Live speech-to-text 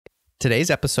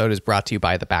Today's episode is brought to you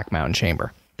by the Back Mountain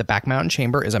Chamber. The Back Mountain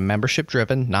Chamber is a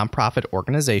membership-driven, nonprofit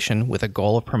organization with a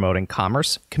goal of promoting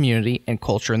commerce, community, and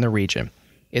culture in the region.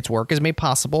 Its work is made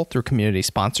possible through community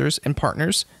sponsors and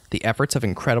partners, the efforts of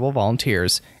incredible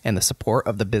volunteers, and the support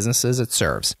of the businesses it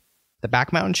serves. The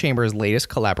Back Mountain Chamber's latest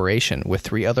collaboration with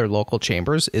 3 other local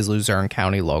chambers is Luzerne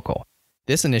County Local.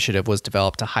 This initiative was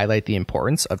developed to highlight the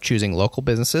importance of choosing local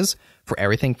businesses for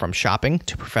everything from shopping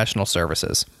to professional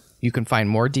services. You can find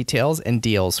more details and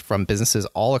deals from businesses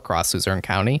all across Luzerne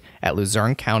County at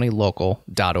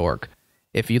luzernecountylocal.org.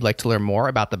 If you'd like to learn more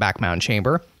about the Back Mountain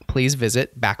Chamber, please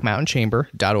visit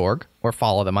backmountainchamber.org or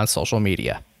follow them on social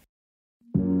media.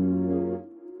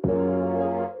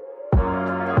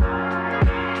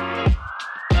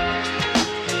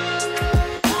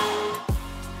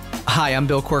 Hi, I'm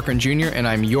Bill Corcoran Jr., and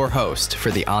I'm your host for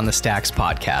the OnTheStacks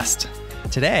podcast.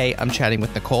 Today, I'm chatting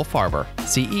with Nicole Farber,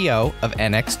 CEO of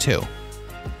ENX2.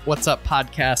 What's up,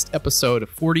 podcast episode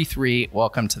 43.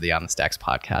 Welcome to the OnTheStacks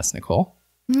podcast, Nicole.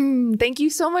 Thank you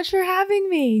so much for having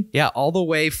me. Yeah, all the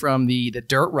way from the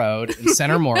dirt road in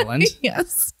Center Moreland.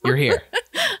 Yes. You're here.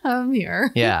 I'm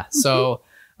here. Yeah, so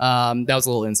that was a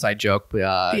little inside joke.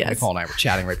 Yes. Nicole and I were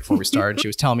chatting right before we started. She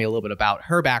was telling me a little bit about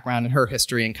her background and her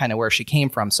history and kind of where she came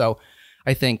from. So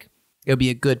I think it would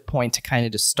be a good point to kind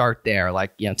of just start there.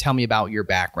 Like, you know, tell me about your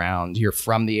background. You're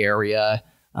from the area.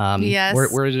 Yes.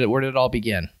 Where did it all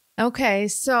begin? Okay,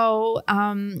 so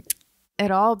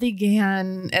it all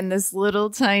began in this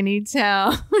little tiny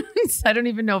town. I don't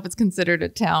even know if it's considered a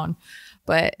town,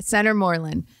 but Center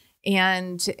Moreland.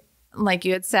 And like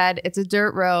you had said, it's a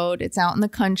dirt road. It's out in the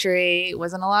country.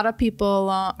 Wasn't a lot of people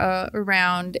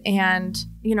around. And,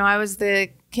 you know, I was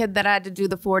the kid that had to do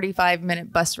the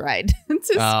 45-minute bus ride to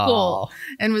school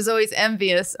and was always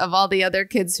envious of all the other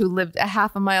kids who lived a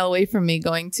half a mile away from me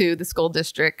going to the school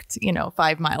district,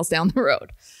 5 miles down the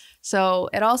road. So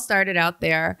it all started out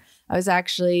there. I was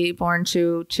actually born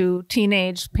to 2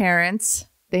 teenage parents.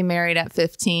 They married at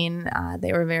 15.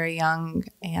 They were very young,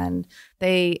 and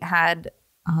they had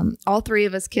all 3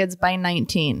 of us kids by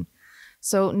 19.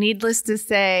 So needless to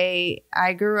say,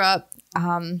 I grew up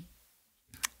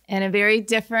in a very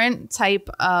different type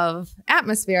of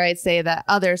atmosphere, I'd say, that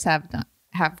others have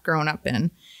grown up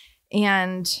in.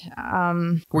 And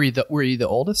were you the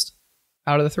oldest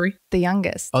out of the 3? The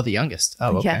youngest. Oh, the youngest.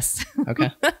 Oh, okay. Yes.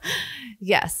 Okay.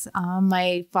 Yes.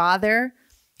 My father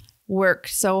worked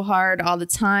so hard all the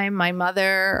time. My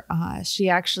mother, she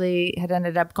actually had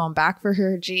ended up going back for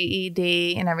her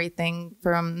GED and everything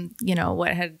from,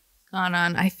 what had gone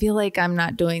on. I feel like I'm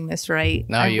not doing this right.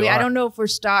 No, you are. I don't know if we're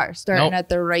starting at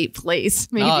the right place.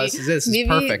 Maybe, no, this is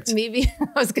perfect. Maybe I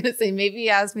was going to say, maybe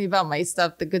ask me about my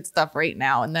stuff, the good stuff right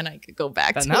now, and then I could go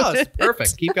back to it. No, it's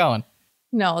perfect. Keep going.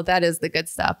 No, that is the good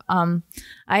stuff.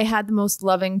 I had the most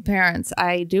loving parents.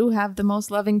 I do have the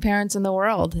most loving parents in the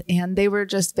world, and they were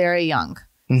just very young.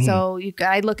 Mm-hmm. So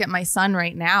I look at my son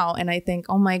right now and I think,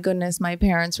 oh my goodness, my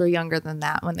parents were younger than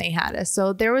that when they had us.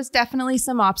 So there was definitely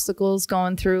some obstacles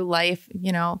going through life,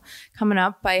 coming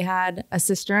up. I had a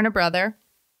sister and a brother.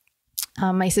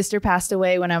 My sister passed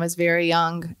away when I was very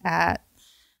young. I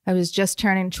was just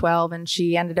turning 12, and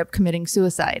she ended up committing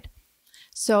suicide.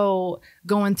 So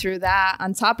going through that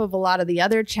on top of a lot of the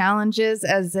other challenges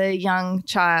as a young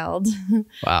child.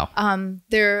 Wow.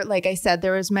 Like I said,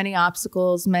 there was many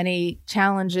obstacles, many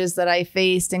challenges that I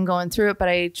faced in going through it. But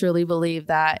I truly believe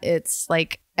that it's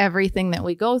like everything that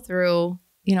we go through,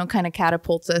 kind of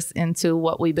catapults us into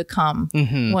what we become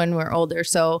when we're older.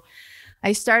 So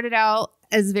I started out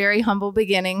as very humble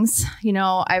beginnings.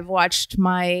 I've watched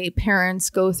my parents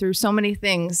go through so many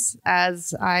things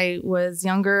as I was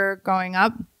younger growing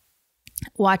up,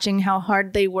 watching how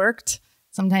hard they worked,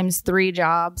 sometimes 3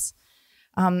 jobs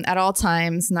at all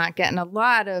times, not getting a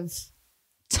lot of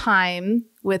time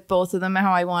with both of them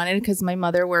how I wanted because my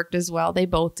mother worked as well. They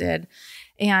both did.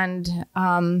 And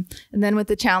then with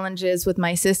the challenges with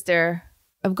my sister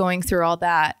of going through all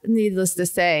that, needless to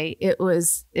say, it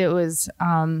was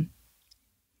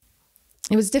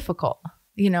difficult,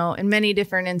 in many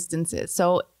different instances.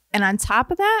 So, and on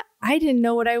top of that, I didn't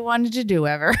know what I wanted to do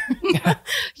ever.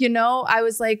 I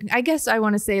was like, I guess I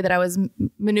want to say that I was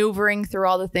maneuvering through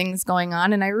all the things going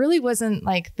on. And I really wasn't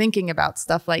like thinking about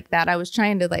stuff like that. I was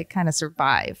trying to like kind of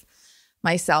survive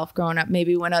myself growing up.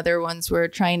 Maybe when other ones were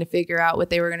trying to figure out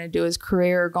what they were going to do as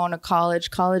career or going to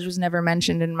college. College was never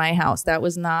mentioned in my house. That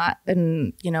was not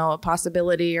a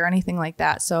possibility or anything like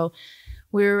that. So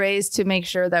we were raised to make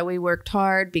sure that we worked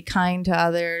hard, be kind to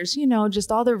others,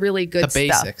 just all the really good stuff. The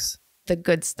basics. The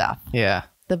good stuff. Yeah.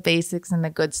 The basics and the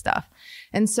good stuff.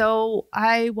 And so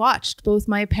I watched both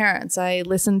my parents. I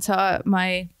listened to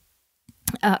my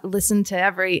listened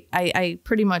to I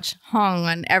pretty much hung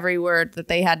on every word that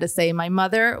they had to say. My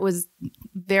mother was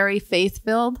very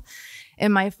faith-filled.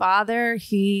 And my father,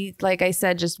 he, like I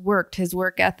said, just worked. His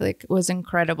work ethic was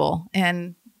incredible.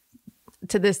 And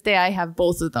to this day, I have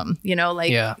both of them,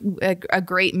 a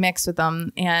great mix with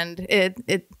them. And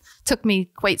it took me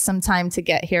quite some time to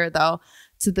get here, though,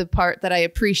 to the part that I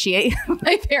appreciate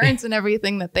my parents and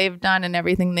everything that they've done and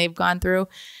everything they've gone through.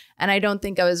 And I don't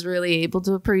think I was really able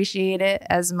to appreciate it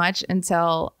as much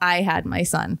until I had my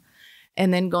son,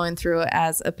 and then going through it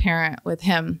as a parent with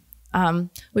him,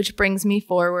 which brings me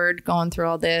forward going through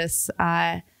all this.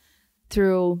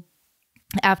 Through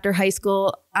after high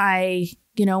school, I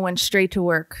went straight to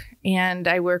work, and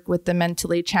I work with the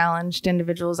mentally challenged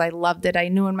individuals. I loved it. I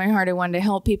knew in my heart I wanted to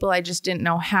help people. I just didn't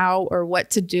know how or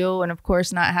what to do. And of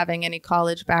course, not having any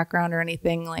college background or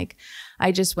anything, like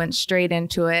I just went straight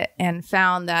into it and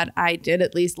found that I did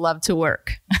at least love to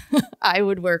work. I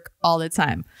would work all the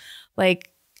time. Like,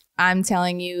 I'm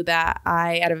telling you that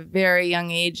at a very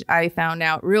young age, I found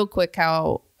out real quick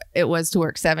how it was to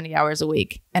work 70 hours a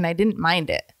week. And I didn't mind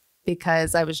it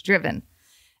because I was driven.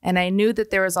 And I knew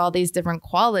that there was all these different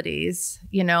qualities,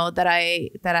 that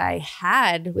I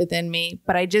had within me,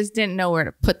 but I just didn't know where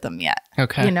to put them yet.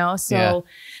 Okay. So yeah.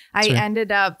 I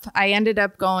ended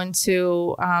up going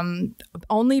to,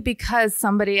 only because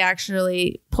somebody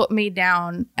actually put me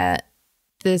down at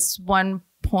this one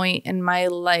point in my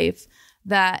life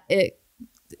that it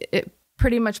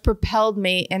pretty much propelled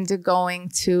me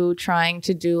into trying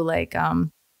to do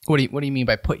what do you mean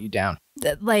by put you down?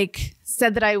 Like,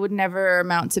 said that I would never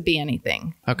amount to be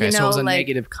anything. Okay, so it was a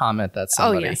negative comment that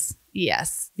somebody... Oh,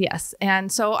 yes.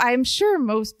 And so I'm sure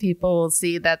most people will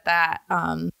see that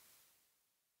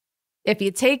if you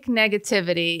take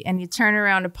negativity and you turn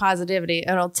around to positivity,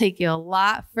 it'll take you a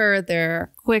lot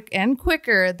further,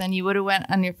 quicker than you would have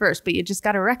went on your first, but you just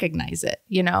got to recognize it,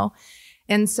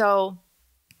 And so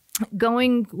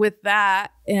going with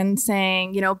that and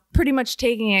saying, pretty much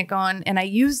taking it, going, and I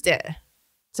used it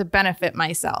to benefit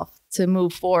myself, to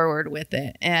move forward with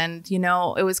it. And,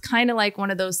 it was kind of like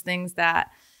one of those things that,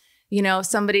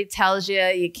 somebody tells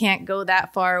you can't go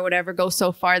that far or whatever, go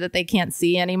so far that they can't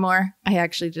see anymore. I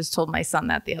actually just told my son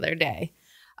that the other day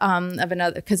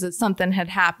because something had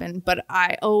happened. But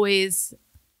I always,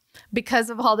 because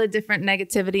of all the different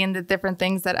negativity and the different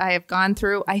things that I have gone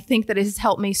through, I think that it has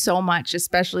helped me so much,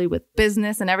 especially with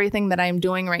business and everything that I'm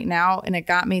doing right now. And it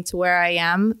got me to where I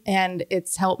am, and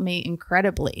it's helped me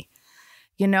incredibly.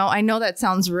 I know that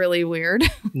sounds really weird.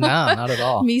 No, not at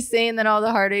all. Me saying that all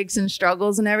the heartaches and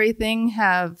struggles and everything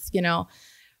have,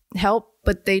 helped,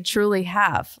 but they truly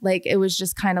have. Like, it was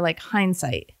just kind of like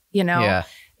hindsight, Yeah.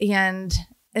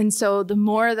 And so the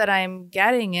more that I'm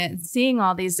getting it, seeing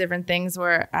all these different things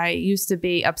where I used to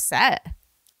be upset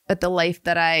at the life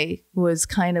that I was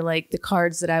kind of like the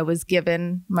cards that I was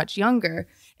given much younger.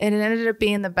 And it ended up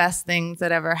being the best things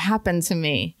that ever happened to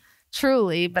me,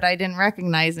 truly. But I didn't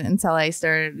recognize it until I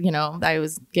started, I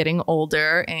was getting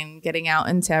older and getting out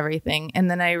into everything.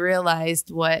 And then I realized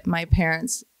what my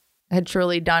parents had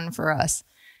truly done for us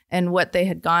and what they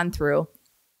had gone through.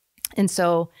 And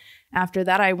so after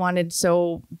that, I wanted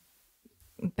so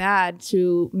bad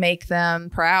to make them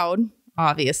proud,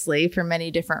 obviously, for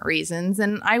many different reasons.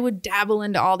 And I would dabble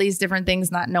into all these different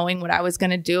things, not knowing what I was going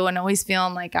to do, and always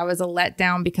feeling like I was a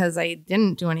letdown because I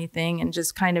didn't do anything, and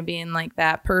just kind of being like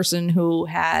that person who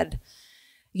had,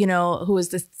 who was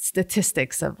the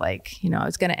statistics of like, I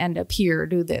was going to end up here,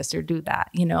 do this or do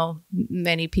that.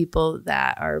 Many people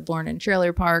that are born in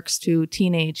trailer parks to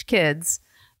teenage kids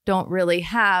don't really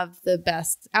have the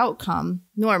best outcome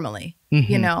normally,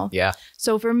 Yeah.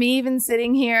 So for me, even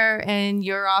sitting here in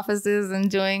your offices and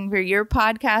doing for your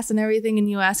podcast and everything, and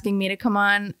you asking me to come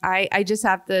on, I just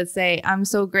have to say, I'm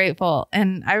so grateful.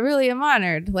 And I really am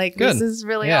honored. Like, Good. This is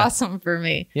really awesome for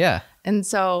me. Yeah. And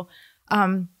so,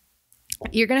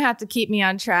 you're going to have to keep me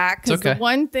on track, because the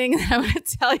one thing that I'm going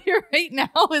to tell you right now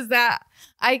is that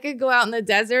I could go out in the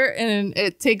desert and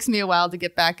it takes me a while to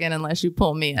get back in unless you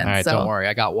pull me in. All right, don't worry.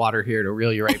 I got water here to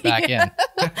reel you right back in.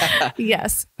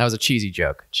 Yes. That was a cheesy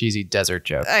joke. Cheesy desert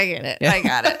joke. I get it. I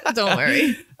got it. Don't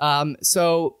worry.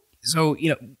 So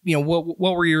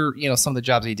what were your, some of the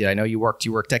jobs that you did? I know you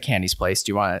worked at Candy's Place.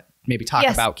 Do you want to maybe talk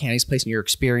about Candy's Place and your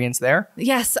experience there?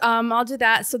 Yes, I'll do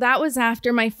that. So that was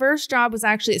after my first job was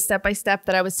actually at Step by Step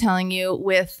that I was telling you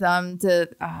with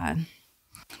the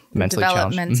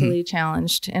developmentally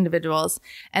challenged individuals.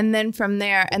 And then from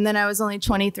there, I was only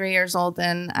 23 years old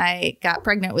and I got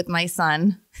pregnant with my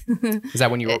son. Is that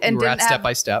when you were at Step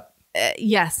by Step?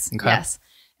 Yes. Okay. Yes.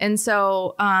 And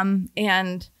so,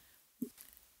 and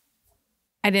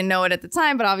I didn't know it at the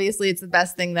time, but obviously it's the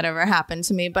best thing that ever happened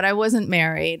to me. But I wasn't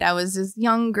married. I was this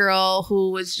young girl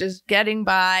who was just getting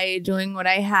by, doing what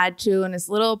I had to in this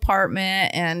little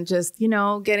apartment and just,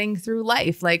 getting through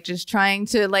life, like just trying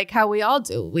to, like how we all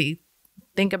do. We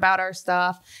think about our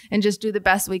stuff and just do the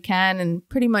best we can and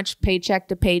pretty much paycheck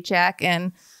to paycheck,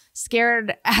 and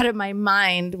scared out of my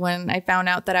mind when I found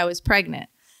out that I was pregnant.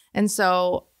 And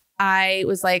so I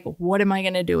was like, what am I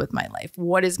going to do with my life?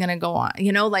 What is going to go on?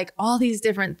 Like all these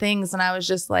different things. And I was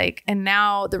just like, and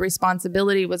now the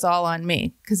responsibility was all on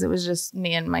me because it was just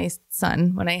me and my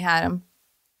son when I had him.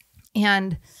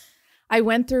 And I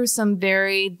went through some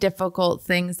very difficult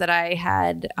things that I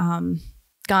had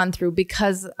gone through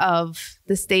because of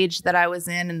the stage that I was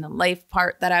in and the life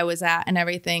part that I was at and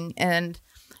everything. And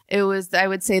it was, I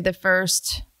would say, the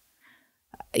first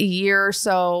year or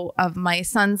so of my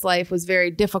son's life was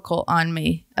very difficult on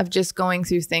me, of just going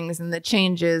through things and the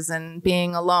changes and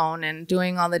being alone and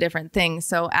doing all the different things.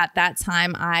 So at that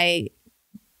time, I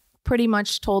pretty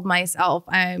much told myself,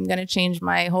 I'm going to change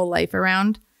my whole life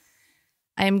around.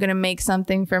 I am going to make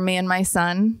something for me and my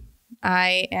son.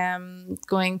 I am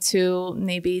going to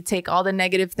maybe take all the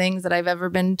negative things that I've ever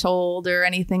been told or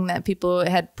anything that people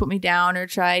had put me down or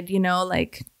tried,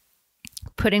 like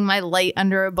putting my light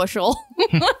under a bushel,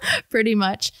 pretty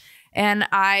much. And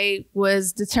I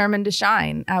was determined to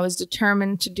shine. I was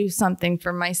determined to do something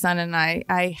for my son. And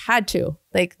I had to,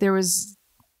 like, there was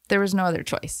no other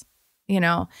choice,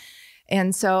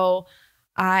 And so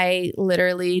I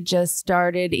literally just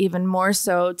started even more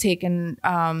so taking,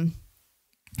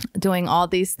 doing all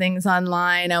these things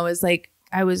online. I was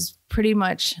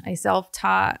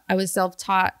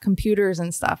self-taught computers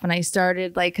and stuff. And I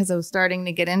started cause I was starting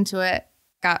to get into it,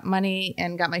 got money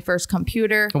and got my first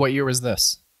computer. What year was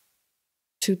this?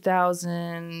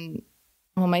 2000.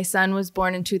 Well, my son was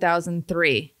born in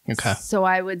 2003. Okay. So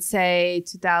I would say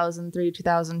 2003,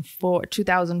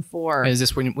 2004. And is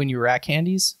this when you were at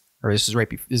Candy's, or this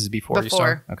is before you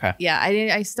started? Okay. Yeah.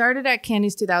 I started at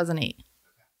Candy's 2008.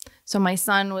 So my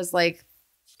son was like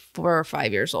 4 or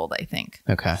 5 years old, I think.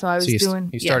 Okay. So you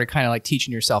started kind of like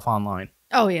teaching yourself online.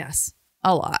 Oh, yes.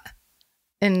 A lot.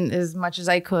 And as much as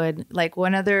I could, like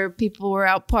when other people were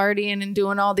out partying and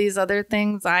doing all these other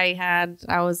things, I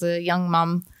was a young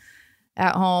mom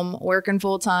at home working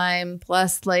full time,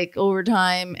 plus like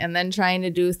overtime, and then trying to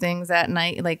do things at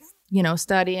night, like,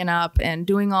 studying up and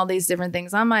doing all these different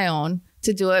things on my own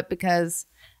to do it because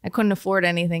I couldn't afford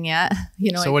anything yet.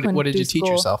 So what did you teach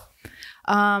yourself?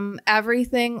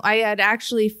 Everything. I had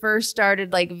actually first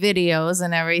started like videos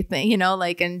and everything,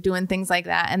 and doing things like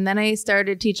that. And then I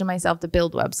started teaching myself to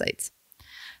build websites.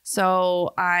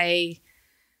 So I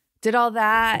did all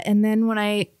that. And then when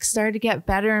I started to get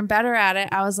better and better at it,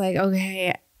 I was like,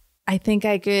 okay, I think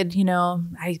I could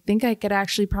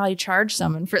actually probably charge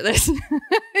someone for this,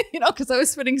 because I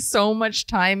was putting so much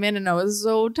time in and I was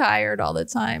so tired all the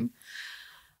time.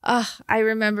 I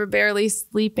remember barely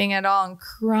sleeping at all and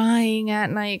crying at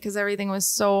night because everything was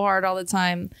so hard all the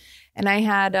time. And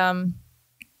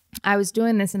I was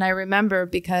doing this, and I remember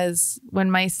because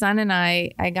when my son and I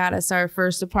got us our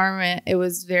first apartment, it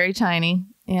was very tiny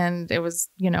and it was,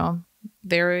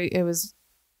 it was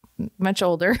much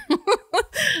older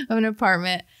of an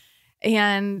apartment.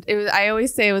 And I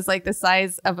always say it was like the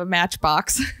size of a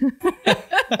matchbox or,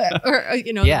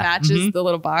 the matches, the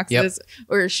little boxes,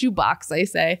 or a shoe box, I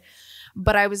say.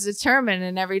 But I was determined.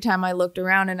 And every time I looked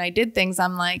around and I did things,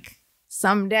 I'm like,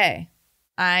 someday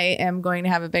I am going to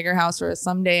have a bigger house, or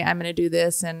someday I'm going to do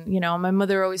this. And, my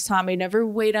mother always taught me, never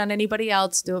wait on anybody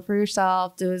else. Do it for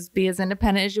yourself. Be as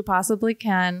independent as you possibly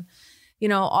can,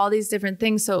 all these different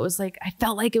things. So it was like, I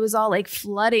felt like it was all like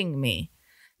flooding me.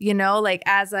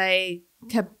 As I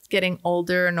kept getting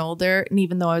older and older, and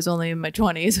even though I was only in my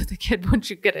 20s with a kid, once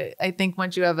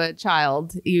you have a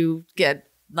child, you get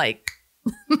like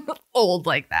old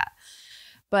like that.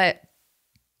 But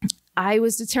I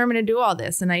was determined to do all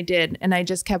this, and I did, and I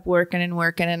just kept working and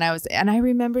working, and I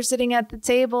remember sitting at the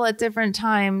table at different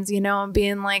times, and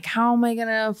being like, how am I going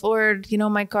to afford,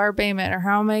 my car payment, or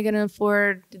how am I going to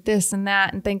afford this and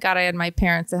that? And thank God I had my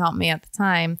parents to help me at the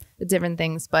time, the different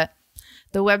things, but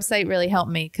the website really helped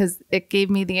me because it gave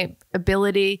me the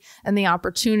ability and the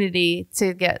opportunity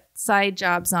to get side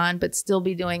jobs on, but still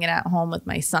be doing it at home with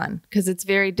my son. Because it's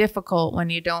very difficult when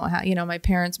you don't have, my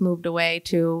parents moved away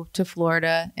to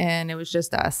Florida, and it was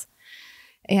just us.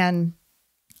 And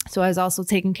so I was also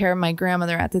taking care of my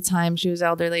grandmother at the time. She was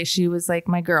elderly. She was like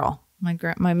my girl.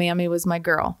 My mammy was my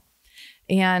girl.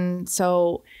 And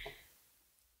so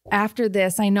after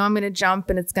this, I know I'm going to jump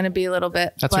and it's going to be a little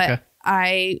bit. That's okay.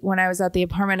 When I was at the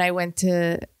apartment,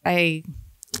 I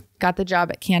got the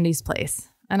job at Candy's place.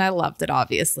 And I loved it,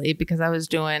 obviously, because I was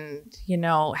doing,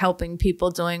 helping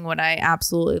people, doing what I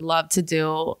absolutely love to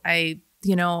do. I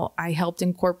helped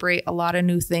incorporate a lot of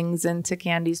new things into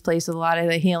Candy's place with a lot of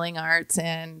the healing arts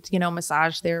and,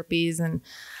 massage therapies and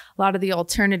a lot of the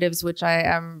alternatives, which I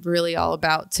am really all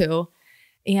about too.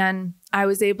 And I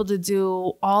was able to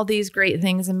do all these great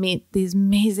things and meet these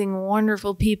amazing,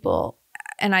 wonderful people.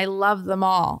 And I loved them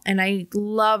all. And I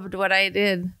loved what I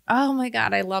did. Oh my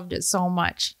God, I loved it so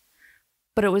much.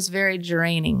 But it was very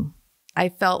draining. I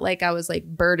felt like I was like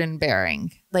burden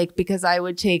bearing, like because I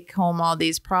would take home all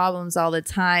these problems all the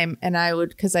time and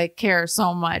because I care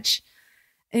so much,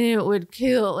 and it would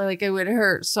it would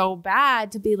hurt so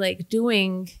bad to be like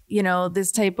doing,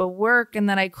 this type of work, and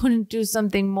then I couldn't do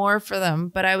something more for them,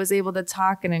 but I was able to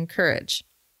talk and encourage.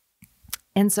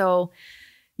 And so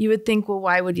you would think, well,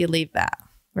 why would you leave that?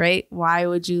 Right? Why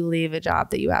would you leave a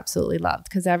job that you absolutely loved?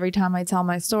 Because every time I tell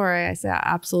my story, I say I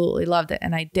absolutely loved it,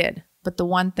 and I did. But the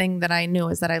one thing that I knew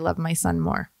is that I loved my son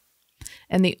more.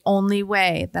 And the only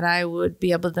way that I would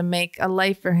be able to make a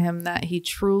life for him that he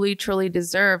truly, truly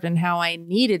deserved and how I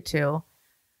needed to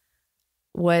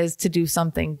was to do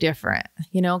something different,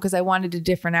 because I wanted a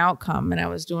different outcome, and I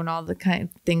was doing all the kind of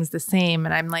things the same.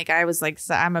 And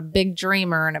I'm a big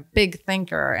dreamer and a big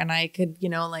thinker, and I could,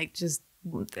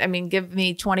 give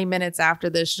me 20 minutes after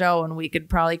this show and we could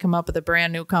probably come up with a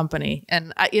brand new company.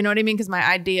 And you know what I mean? Because my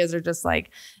ideas are just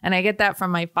and I get that from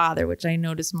my father, which I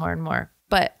notice more and more.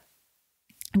 But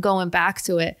going back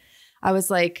to it, I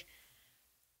was like,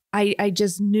 I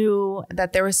just knew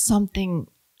that there was something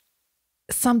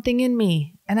in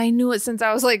me. And I knew it since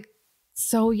I was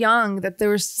so young, that there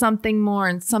was something more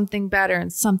and something better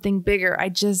and something bigger. I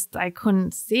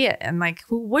couldn't see it. And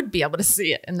who would be able to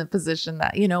see it in the position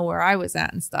that, where I was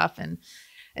at and stuff.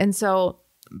 And so,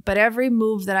 but every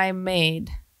move that I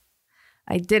made,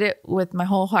 I did it with my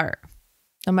whole heart,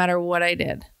 no matter what I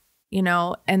did,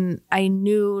 and I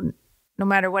knew no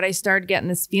matter what, I started getting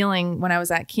this feeling when I was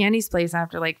at Candy's place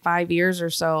after 5 years or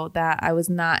so that I was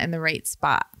not in the right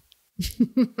spot.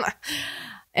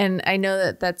 And I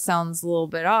know that sounds a little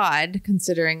bit odd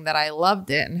considering that I loved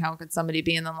it, and how could somebody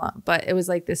be in the love? But it was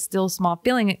this still small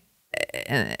feeling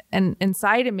and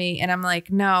inside of me. And I'm like,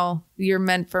 no, you're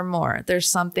meant for more. There's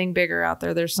something bigger out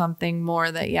there. There's something more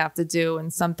that you have to do,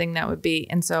 and something that would be.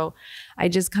 And so I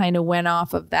just kind of went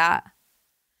off of that.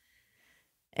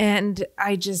 And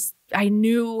I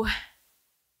knew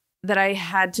that I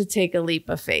had to take a leap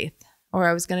of faith or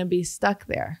I was going to be stuck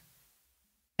there.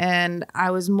 And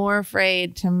I was more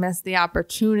afraid to miss the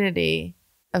opportunity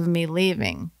of me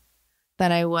leaving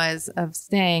than I was of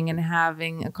staying and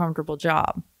having a comfortable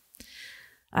job.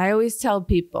 I always tell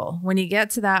people, when you get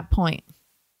to that point,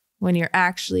 when you're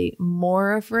actually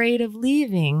more afraid of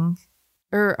leaving,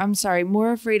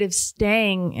 more afraid of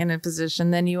staying in a position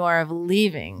than you are of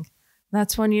leaving,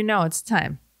 that's when you know it's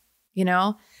time,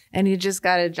 and you just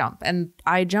got to jump. And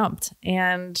I jumped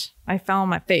and I fell on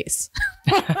my face.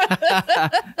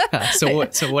 So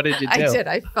what did you do? I did.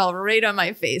 I fell right on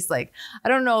my face. I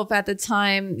don't know if at the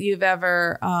time you've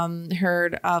ever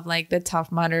heard of the Tough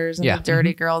Mudders and the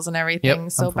Dirty Girls and everything.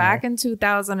 Yep, so back in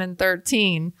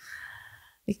 2013,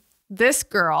 this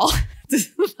girl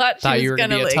thought you were going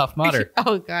to be a tough mudder.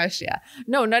 Oh gosh, yeah.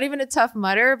 No, not even a tough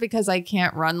mudder, because I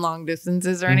can't run long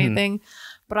distances or anything.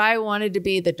 But I wanted to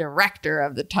be the director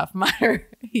of the Tough Mudder,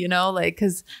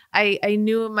 because I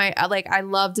knew I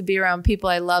loved to be around people.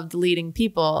 I loved leading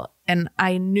people. And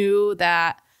I knew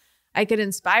that I could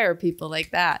inspire people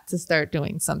like that to start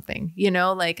doing something,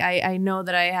 I know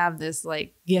that I have this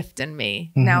gift in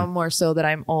me now, more so that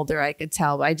I'm older. I could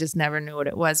tell, but I just never knew what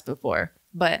it was before.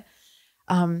 But,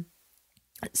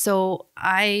 so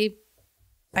I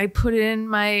put in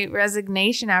my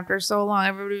resignation after so long.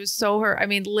 Everybody was so hurt. I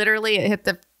mean, literally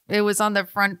it was on the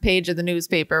front page of the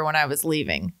newspaper when I was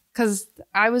leaving, because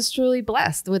I was truly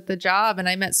blessed with the job and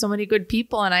I met so many good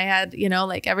people and I had,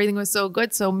 everything was so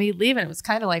good. So me leaving, it was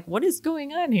kind of what is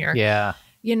going on here? Yeah.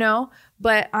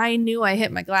 But I knew I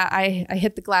hit I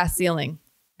hit the glass ceiling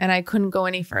and I couldn't go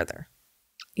any further,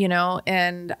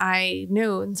 and I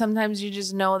knew, and sometimes you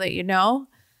just know that,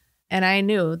 and I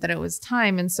knew that it was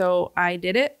time. And so I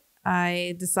did it.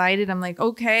 I decided, I'm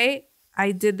okay,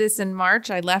 I did this in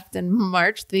March. I left in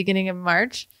March, the beginning of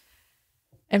March.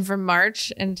 And from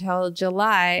March until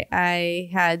July, I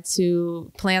had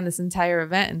to plan this entire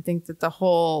event and think that the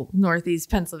whole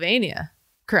Northeast Pennsylvania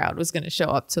crowd was going to show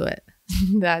up to it.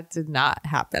 That did not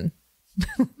happen.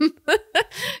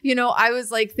 I was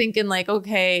thinking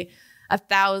okay,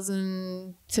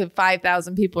 1,000 to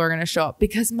 5,000 people are going to show up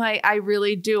because I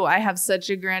really do. I have such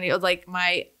a grandiose, like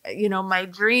my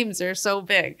dreams are so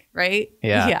big, right?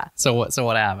 Yeah. Yeah. So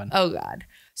what happened? Oh God.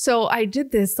 So I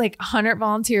did this, like 100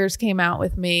 volunteers came out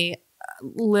with me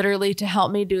literally to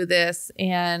help me do this.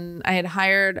 And I had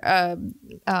hired a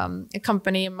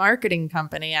company, a marketing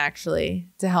company actually,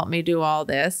 to help me do all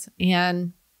this.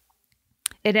 And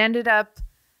it ended up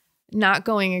not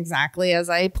going exactly as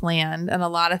I planned. And a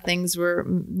lot of things were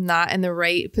not in the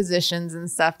right positions and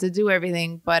stuff to do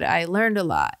everything, but I learned a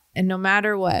lot. And no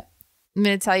matter what, I'm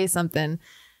going to tell you something.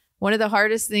 One of the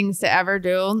hardest things to ever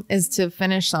do is to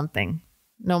finish something,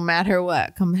 no matter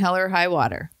what, come hell or high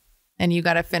water. And you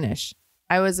got to finish.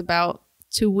 I was about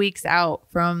 2 weeks out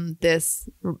from this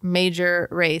major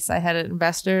race. I had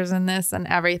investors in this and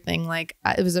everything. Like,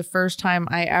 it was the first time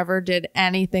I ever did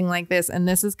anything like this. And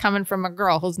this is coming from a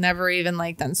girl who's never even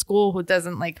like done school,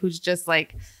 who's just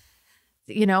like,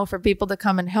 for people to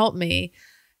come and help me.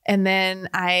 And then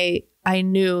I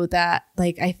knew that,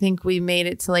 like, I think we made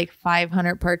it to like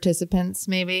 500 participants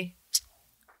maybe,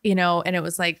 and it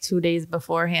was like 2 days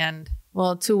beforehand.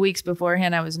 Well, 2 weeks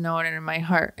beforehand, I was knowing it in my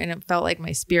heart, and it felt like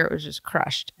my spirit was just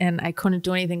crushed, and I couldn't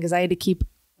do anything because I had to keep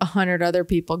 100 other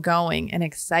people going and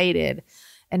excited,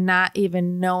 and not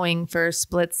even knowing for a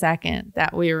split second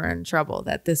that we were in trouble,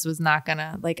 that this was not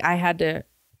gonna, like, I had to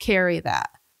carry that.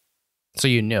 So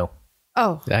you knew.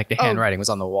 Oh, like the handwriting was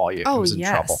on the wall. You was in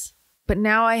trouble. But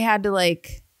now I had to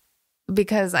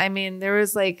because there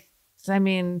was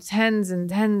tens and tens and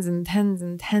tens and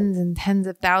tens and tens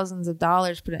of thousands of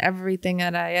dollars put in everything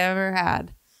that I ever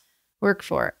had worked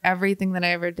for, everything that I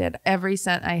ever did, every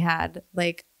cent I had,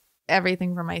 like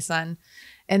everything for my son.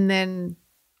 And then,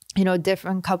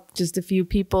 different just a few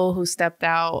people who stepped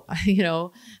out,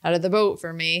 out of the boat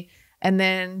for me. And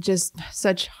then just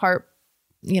such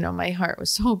my heart was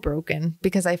so broken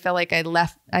because I felt like I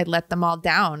let them all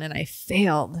down and I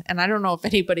failed. And I don't know if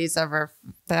anybody's ever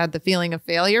had the feeling of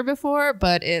failure before,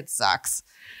 but it sucks.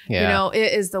 Yeah.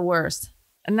 It is the worst.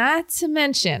 Not to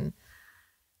mention,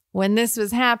 when this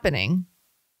was happening,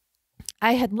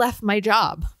 I had left my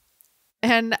job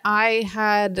and I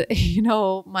had,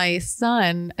 my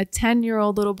son, a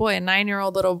 10-year-old little boy, a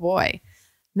 9-year-old little boy,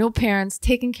 no parents,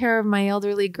 taking care of my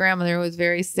elderly grandmother who was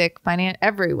very sick,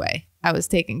 every way. I was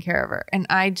taking care of her, and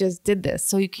I just did this.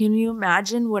 So can you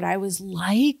imagine what I was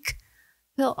like?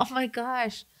 Phil, oh my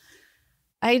gosh.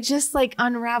 I just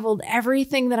unraveled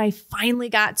everything that I finally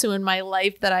got to in my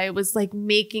life, that I was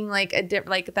making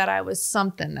that I was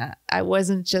something, that I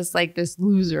wasn't just this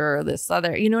loser or this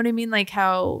other, you know what I mean? Like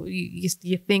how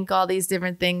you think all these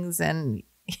different things and,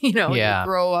 you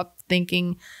grow up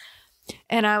thinking,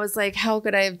 and I was like, how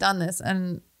could I have done this?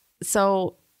 And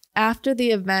so after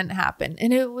the event happened,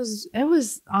 and it was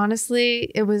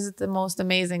honestly, it was the most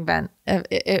amazing event.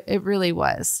 It really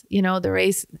was. The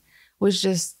race was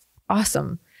just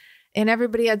awesome, and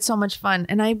everybody had so much fun.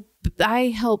 And I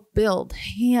helped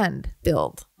hand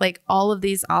build all of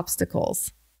these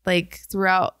obstacles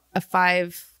throughout a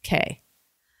 5K.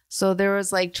 So there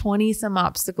was 20 some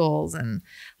obstacles, and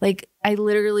I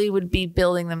literally would be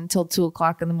building them until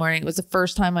 2:00 in the morning. It was the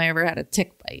first time I ever had a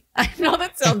tick bite. I know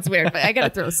that sounds weird, but I got to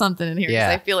throw something in here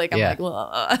because I feel like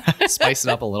I'm spice it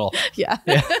up a little. Yeah.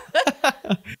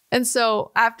 And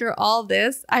so after all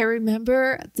this, I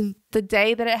remember the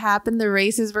day that it happened, the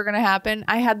races were going to happen.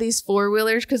 I had these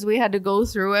 4-wheelers because we had to go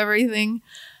through everything.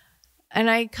 And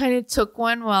I kind of took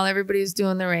one while everybody was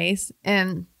doing the race.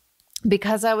 And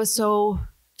because I was so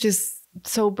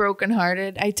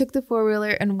brokenhearted, I took the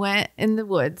 4-wheeler and went in the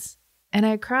woods, and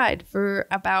I cried for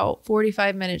about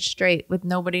 45 minutes straight with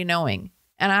nobody knowing.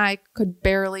 And I could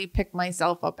barely pick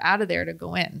myself up out of there to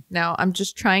go in. Now I'm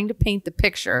just trying to paint the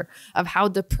picture of how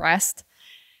depressed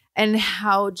and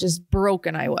how just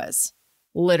broken I was,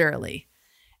 literally.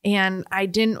 And I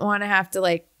didn't want to have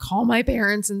to call my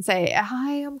parents and say,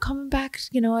 hi, I'm coming back.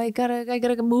 I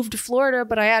gotta move to Florida.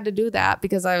 But I had to do that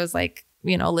because I was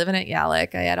living at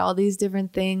Yalek. I had all these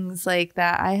different things like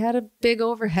that. I had a big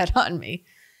overhead on me.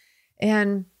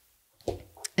 And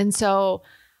so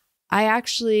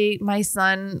my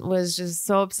son was just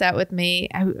so upset with me.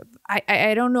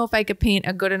 I don't know if I could paint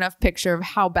a good enough picture of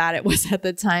how bad it was at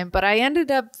the time, but I ended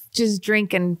up just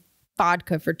drinking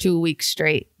vodka for 2 weeks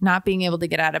straight, not being able to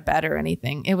get out of bed or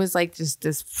anything. It was just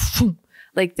this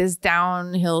this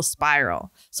downhill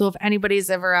spiral. So if anybody's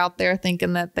ever out there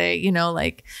thinking that they,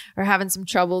 are having some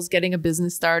troubles getting a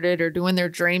business started or doing their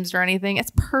dreams or anything,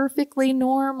 it's perfectly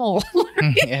normal.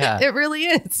 Yeah. It really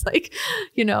is. But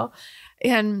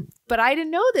I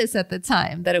didn't know this at the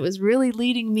time, that it was really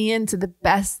leading me into the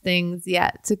best things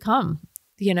yet to come.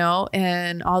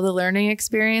 and all the learning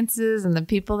experiences and the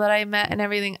people that I met and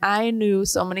everything, I knew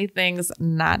so many things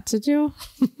not to do,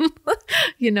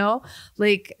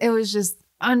 like it was just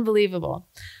unbelievable.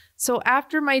 So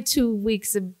after my 2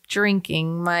 weeks of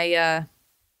drinking,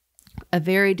 a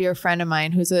very dear friend of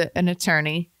mine who's an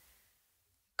attorney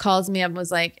calls me up and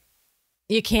was like,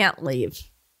 you can't leave.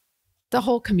 The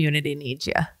whole community needs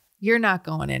you. You're not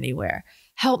going anywhere.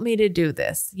 Help me to do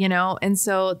this, And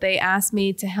so they asked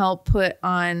me to help put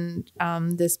on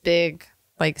this big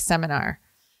seminar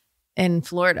in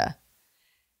Florida.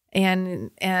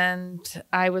 And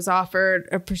I was offered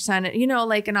a percentage,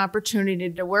 an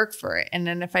opportunity to work for it. And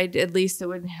then if I did, at least it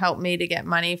would help me to get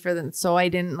money for them. So I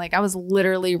didn't I was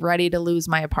literally ready to lose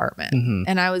my apartment. Mm-hmm.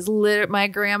 And I was my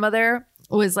grandmother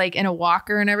was in a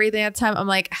walker and everything at the time. I'm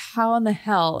like, how in the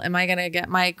hell am I going to get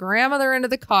my grandmother into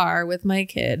the car with my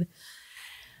kid,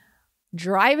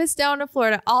 drive us down to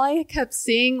Florida? All I kept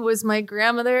seeing was my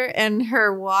grandmother and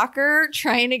her walker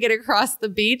trying to get across the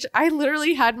beach. I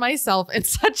literally had myself in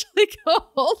such a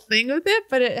whole thing with it,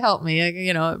 but it helped me,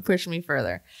 it pushed me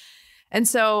further. And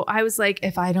so I was like,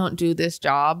 if I don't do this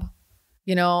job,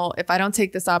 if I don't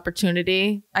take this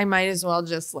opportunity, I might as well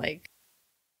just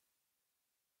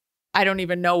I don't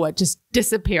even know what, just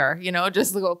disappear,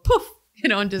 just go poof,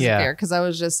 and disappear. Cause I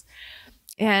was just,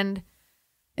 and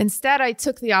instead I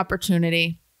took the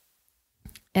opportunity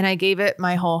and I gave it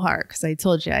my whole heart. Cause I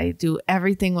told you, I do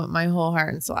everything with my whole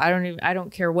heart. And so I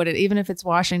don't care what even if it's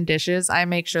washing dishes, I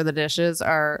make sure the dishes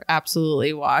are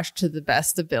absolutely washed to the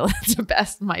best ability,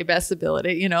 my best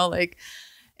ability,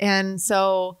 and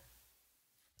so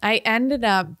I ended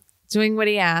up doing what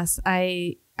he asked.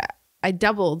 I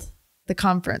doubled the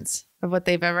conference of what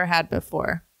they've ever had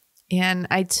before. And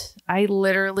I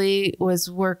literally was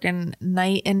working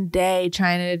night and day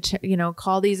trying to,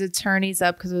 call these attorneys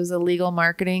up because it was illegal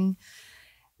marketing,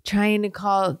 trying to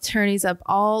call attorneys up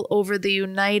all over the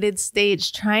United States,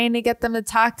 trying to get them to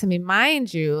talk to me.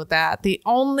 Mind you, that the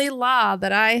only law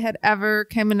that I had ever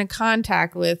come into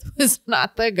contact with was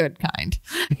not the good kind,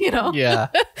 Yeah.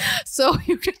 So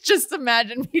you could just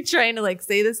imagine me trying to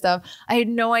say this stuff. I had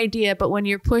no idea. But when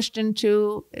you're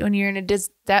when you're in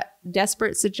a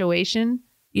desperate situation,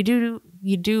 you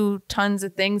do tons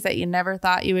of things that you never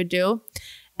thought you would do.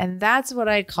 And that's what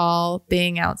I call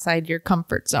being outside your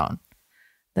comfort zone.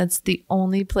 That's the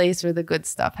only place where the good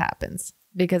stuff happens.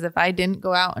 Because if I didn't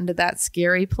go out into that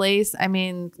scary place,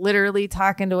 literally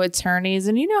talking to attorneys,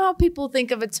 and how people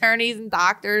think of attorneys and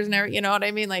doctors and everything, you know what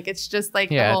I mean? It's just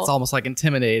it's almost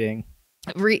intimidating.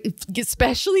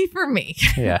 Especially for me.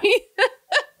 Yeah.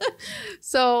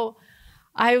 So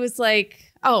I was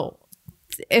like,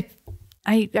 if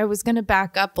I was going to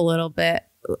back up a little bit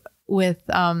with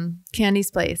Candy's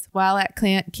Place. While at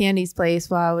Candy's Place,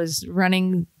 while I was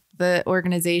running the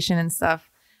organization and stuff,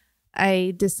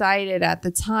 I decided at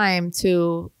the time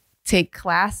to take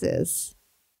classes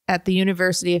at the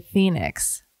University of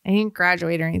Phoenix. I didn't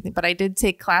graduate or anything, but I did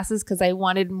take classes because I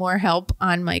wanted more help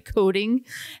on my coding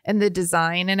and the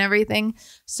design and everything.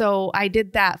 So I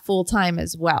did that full time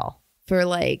as well for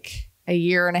a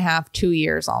year and a half, 2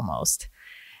 years almost.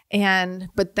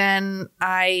 But then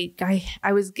I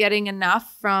was getting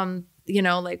enough from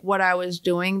what I was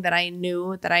doing that I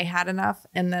knew that I had enough.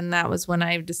 And then that was when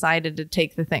I decided to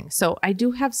take the thing. So I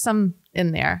do have some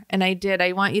in there. And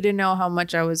I want you to know how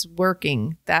much I was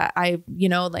working, that I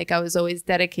was always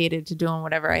dedicated to doing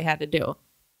whatever I had to do.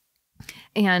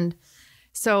 And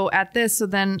so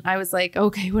then I was like,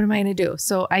 okay, what am I going to do?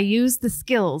 So I used the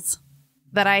skills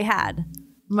that I had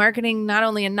marketing, not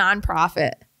only a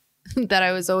nonprofit that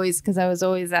I was always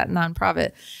at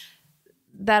nonprofit,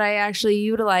 that I actually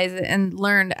utilized it and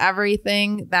learned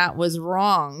everything that was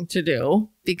wrong to do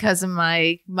because of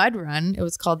my mud run. It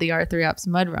was called the R3 Ops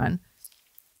Mud Run.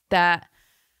 That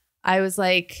I was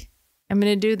like, I'm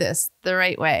going to do this the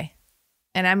right way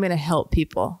and I'm going to help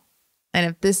people. And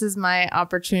if this is my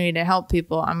opportunity to help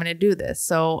people, I'm going to do this.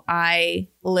 So I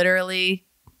literally,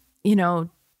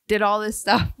 did all this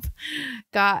stuff,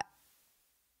 got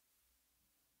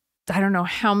I don't know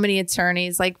how many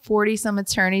attorneys, 40 some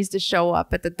attorneys to show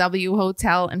up at the W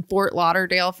Hotel in Fort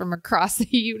Lauderdale from across the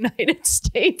United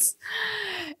States.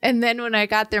 And then when I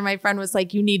got there, my friend was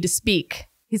like, you need to speak.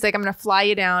 He's like, I'm going to fly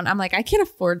you down. I'm like, I can't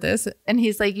afford this. And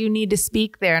he's like, you need to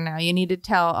speak there now. You need to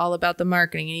tell all about the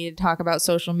marketing. You need to talk about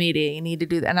social media. You need to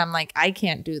do that. And I'm like, I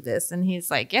can't do this. And he's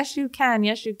like, yes, you can.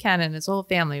 Yes, you can. And his whole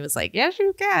family was like, yes,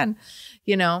 you can,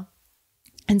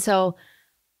 And so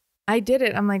I did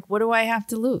it. I'm like, what do I have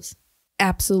to lose?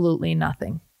 Absolutely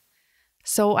nothing.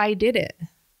 So I did it.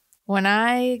 When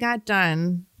I got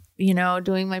done,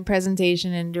 doing my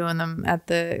presentation and doing them at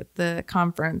the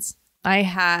conference, I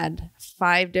had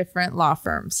 5 different law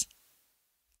firms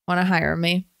want to hire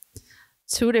me.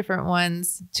 2 different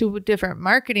ones, 2 different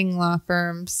marketing law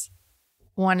firms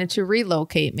wanted to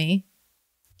relocate me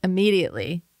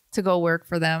immediately to go work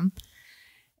for them.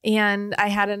 And I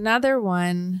had another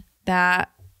one that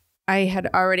I had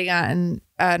already gotten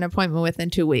an appointment with in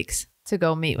 2 weeks to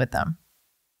go meet with them.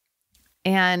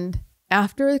 And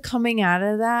after coming out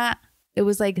of that, it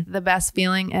was like the best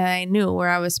feeling, and I knew where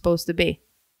I was supposed to be.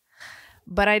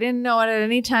 But I didn't know it at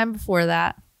any time before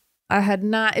that.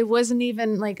 It wasn't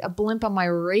even like a blimp on my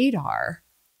radar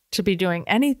to be doing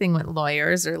anything with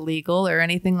lawyers or legal or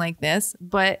anything like this.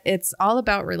 But it's all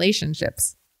about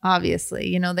relationships, obviously.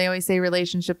 You know, they always say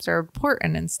relationships are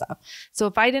important and stuff. So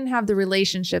if I didn't have the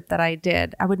relationship that I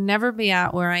did, I would never be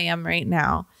at where I am right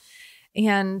now.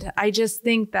 And I just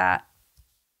think that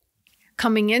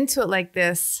coming into it like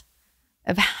this,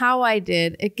 of how I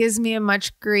did, it gives me a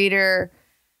much greater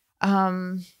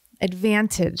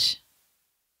advantage.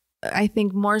 I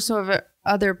think more so of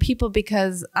other people,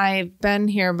 because I've been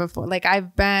here before. Like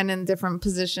I've been in different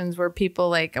positions where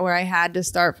people where I had to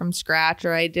start from scratch,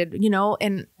 or I did, you know,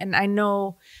 and I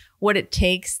know what it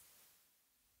takes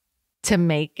to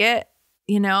make it,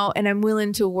 you know, and I'm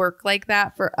willing to work like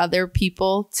that for other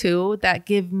people too, that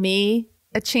give me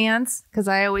a chance. Cause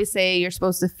I always say you're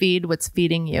supposed to feed what's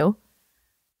feeding you.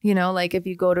 You know, like if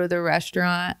you go to the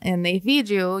restaurant and they feed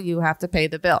you, you have to pay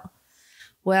the bill.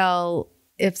 Well,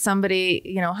 if somebody,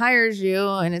 you know, hires you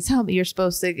and it's helping, you're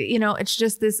supposed to, you know, it's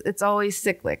just this, it's always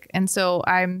cyclic. And so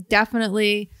I'm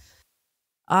definitely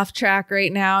off track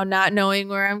right now, not knowing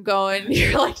where I'm going.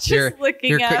 You're like just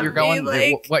looking at you're going,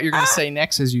 me like, what you're going to say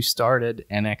next is you started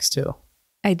ENX2.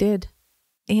 I did.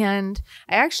 And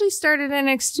I actually started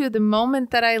ENX2 the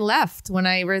moment that I left. When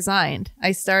I resigned,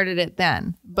 I started it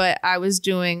then, but I was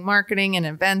doing marketing and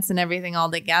events and everything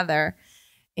all together.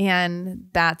 And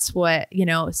that's what, you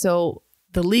know, so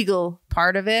the legal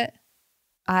part of it,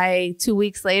 2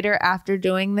 weeks later after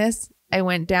doing this, I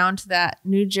went down to that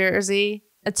New Jersey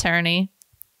attorney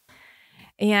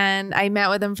and I met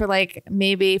with him for like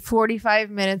maybe 45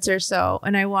 minutes or so.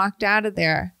 And I walked out of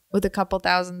there with a couple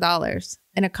 $1,000s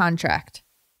in a contract.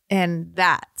 And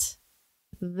that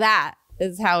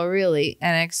is how really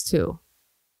ENX2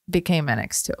 became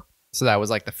ENX2. So that was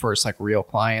like the first like real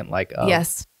client,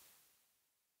 yes.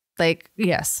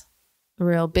 Yes. A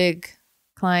real big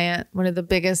client. One of the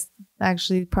biggest,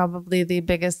 actually probably the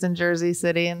biggest in Jersey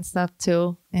City and stuff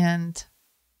too. And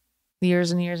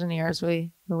years and years and years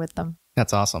we were with them.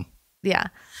 That's awesome. Yeah.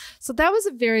 So that was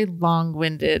a very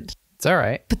long-winded. It's all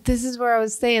right. But this is where I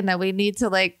was saying that we need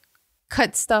to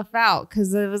cut stuff out,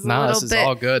 because it was this is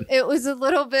all good. It was a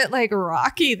little bit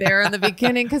rocky there in the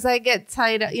beginning, because I get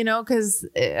tied up, you know, because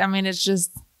I mean, it's just,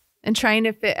 and trying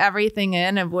to fit everything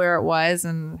in of where it was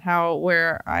and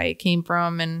where I came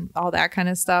from and all that kind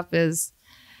of stuff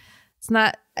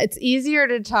it's easier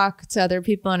to talk to other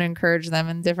people and encourage them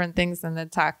and different things than to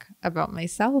talk about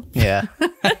myself. Yeah.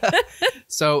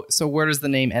 So where does the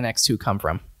name ENX2 come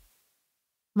from?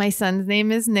 My son's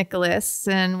name is Nicholas,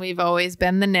 and we've always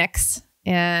been the Nicks.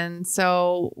 And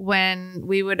so when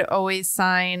we would always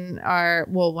sign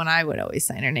when I would always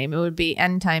sign our name, it would be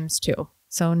N times 2.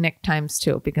 So Nick times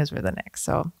 2, because we're the Nicks.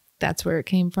 So that's where it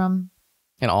came from.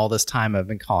 And all this time I've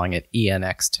been calling it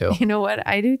ENX2. You know what?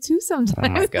 I do too sometimes.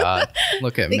 Oh my God.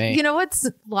 Look at me. You know what?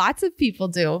 Lots of people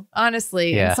do,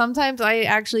 honestly. Yeah. And sometimes I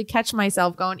actually catch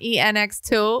myself going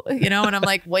ENX2, you know, and I'm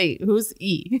like, wait, who's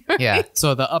E? Yeah.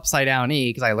 So the upside down E,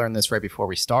 because I learned this right before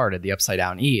we started, the upside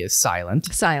down E is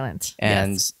silent. Silent.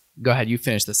 And yes. Go ahead. You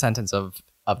finish the sentence of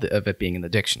it being in the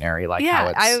dictionary, like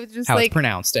yeah, how it's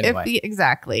pronounced anyway.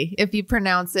 Exactly. If you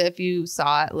pronounce it, if you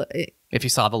saw it. If you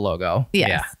saw the logo. Yes,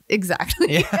 yeah,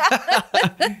 exactly.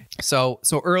 Yeah. So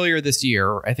earlier this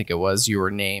year, I think it was, you were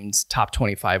named top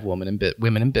 25 women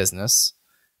in business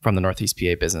from the Northeast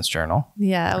PA Business Journal.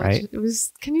 Yeah, right? It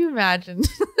was. Can you imagine?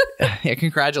 Yeah,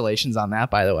 congratulations on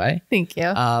that, by the way. Thank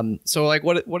you. So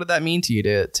what did that mean to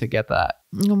you to get that?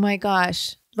 Oh my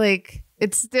gosh!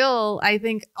 It's still, I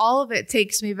think all of it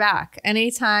takes me back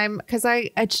anytime, because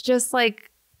it's just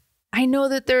I know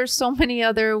that there's so many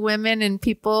other women and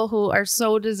people who are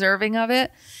so deserving of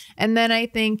it. And then I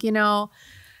think, you know,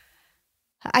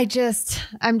 I'm just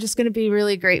going to be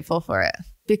really grateful for it,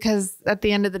 because at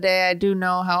the end of the day, I do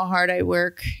know how hard I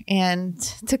work, and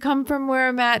to come from where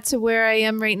I'm at to where I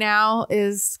am right now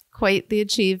is quite the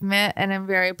achievement. And I'm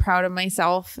very proud of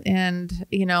myself and,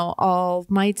 you know, all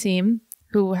my team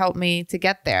who helped me to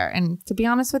get there. And to be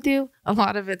honest with you,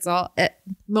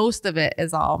 most of it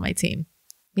is all my team.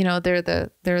 You know, they're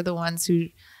the ones who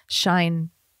shine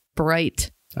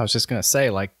bright. I was just going to say,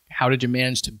 how did you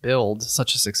manage to build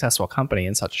such a successful company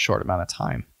in such a short amount of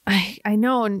time? I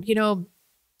know. And,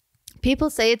 people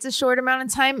say it's a short amount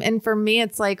of time. And for me,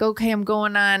 it's like, okay, I'm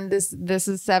going on this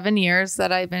is 7 years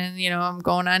that I've been, I'm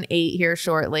going on 8 here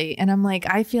shortly. And I'm like,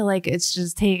 I feel like it's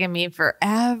just taken me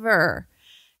forever,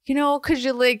 cause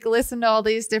you like listen to all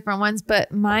these different ones,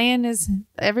 but mine is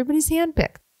everybody's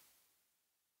handpicked,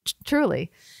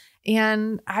 truly.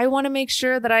 And I want to make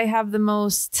sure that I have the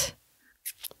most,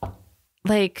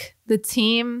 like the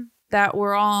team that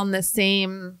we're all on the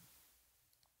same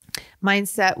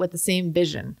mindset with the same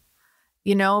vision.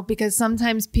 Because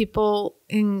sometimes people,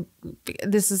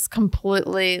 this is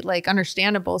completely like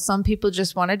understandable. Some people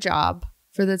just want a job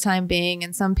for the time being,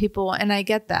 and some people, and I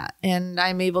get that, and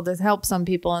I'm able to help some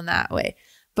people in that way.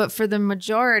 But for the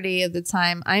majority of the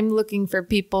time, I'm looking for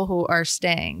people who are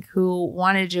staying, who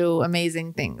want to do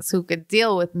amazing things, who could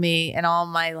deal with me and all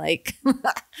my like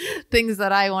things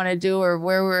that I want to do, or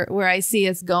where I see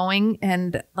us going.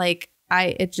 And like,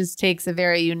 it just takes a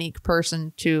very unique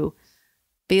person to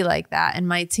be like that. And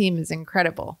my team is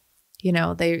incredible.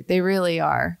 They really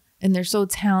are. And they're so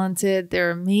talented.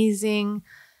 They're amazing.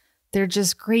 They're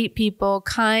just great people,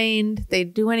 kind. They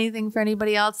do anything for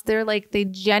anybody else. They're like, they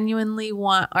genuinely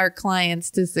want our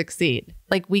clients to succeed.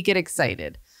 Like we get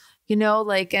excited,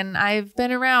 and I've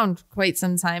been around quite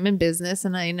some time in business,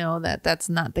 and I know that that's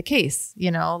not the case,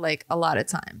 like a lot of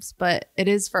times, but it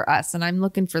is for us. And I'm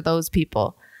looking for those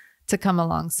people to come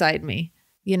alongside me,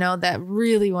 that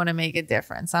really want to make a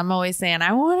difference. I'm always saying,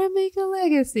 I want to make a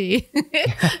legacy,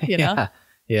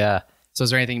 Yeah. So is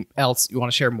there anything else you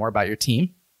want to share more about your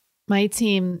team? My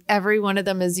team, every one of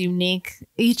them is unique.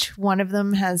 Each one of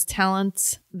them has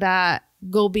talents that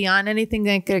go beyond anything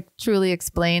I could truly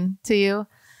explain to you,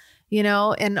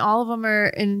 and all of them are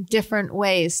in different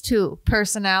ways too,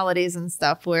 personalities and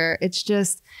stuff, where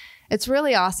it's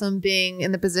really awesome being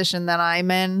in the position that I'm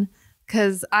in.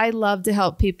 Because I love to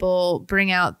help people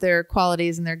bring out their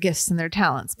qualities and their gifts and their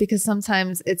talents, because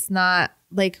sometimes it's not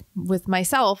like with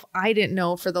myself, I didn't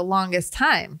know for the longest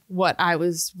time what I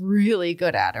was really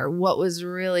good at or what was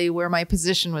really where my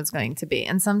position was going to be.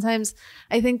 And sometimes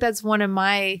I think that's one of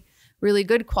my really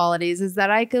good qualities, is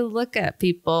that I could look at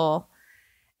people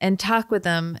and talk with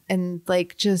them and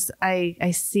like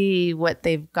I see what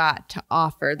they've got to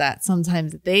offer that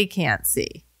sometimes they can't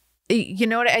see.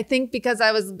 What I think, because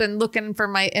I was been looking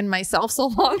for in myself so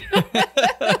long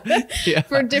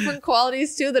for different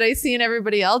qualities too that I see in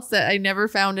everybody else that I never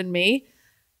found in me.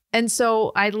 And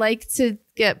so I like to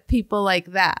get people like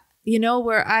that,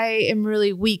 where I am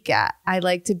really weak at. I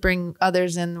like to bring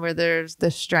others in where there's the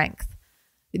strength.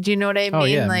 Do you know what I mean? Oh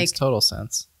yeah, like, makes total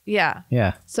sense. Yeah.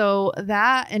 Yeah. So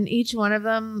that, and each one of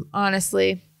them,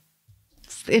 honestly,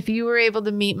 if you were able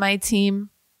to meet my team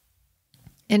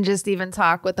and just even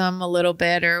talk with them a little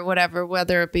bit or whatever,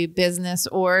 whether it be business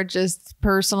or just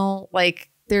personal, like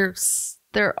they're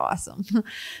awesome.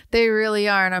 They really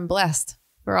are. And I'm blessed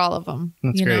for all of them.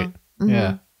 That's great. Mm-hmm.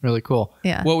 Yeah. Really cool.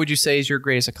 Yeah. What would you say is your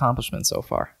greatest accomplishment so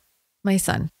far? My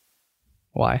son.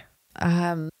 Why?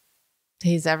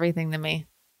 He's everything to me.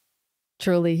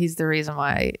 Truly, he's the reason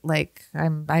why,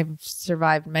 I've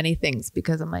survived many things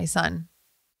because of my son.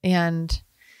 And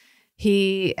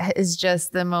he is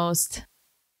just the most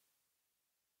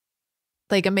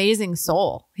amazing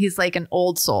soul. He's like an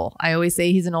old soul. I always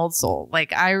say he's an old soul.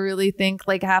 I really think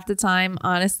half the time,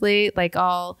 honestly,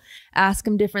 I'll ask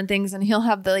him different things and he'll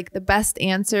have the best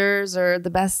answers or the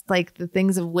best, the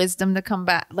things of wisdom to come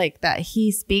back, that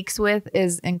he speaks with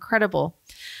is incredible.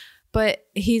 But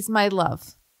he's my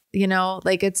love,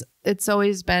 it's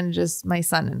always been just my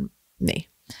son and me.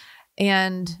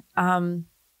 And,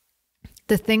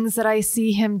 the things that I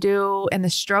see him do and the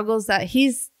struggles that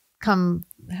he's come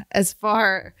as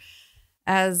far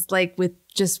as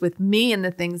with me and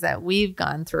the things that we've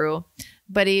gone through,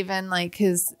 but even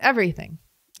his everything,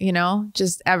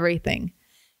 just everything.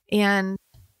 And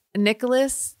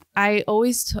Nicholas, I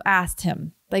always asked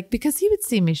him, because he would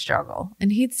see me struggle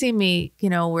and he'd see me,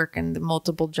 working the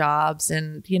multiple jobs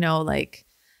and,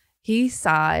 he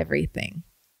saw everything,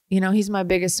 he's my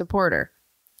biggest supporter,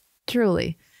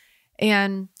 truly.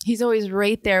 And he's always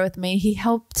right there with me. He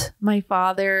helped my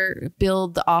father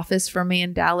build the office for me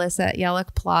in Dallas at Yellow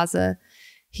Plaza.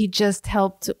 He just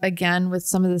helped again with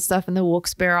some of the stuff in the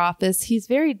wilkes-barre office. He's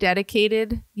very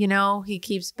dedicated, he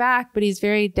keeps back, but he's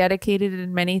very dedicated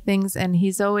in many things. And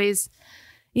he's always,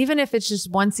 even if it's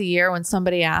just once a year when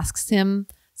somebody asks him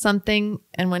something,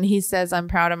 and when he says, I'm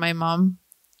proud of my mom,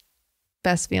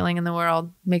 best feeling in the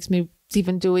world, makes me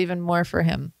do even more for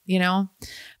him,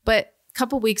 But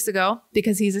couple weeks ago,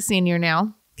 because he's a senior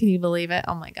now, Can you believe it?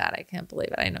 Oh my God, I can't believe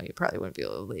it. I know you probably wouldn't be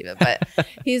able to believe it, but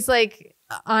he's like,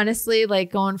 honestly,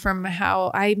 like going from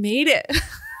how I made it.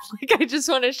 Like, I just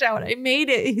want to shout, I made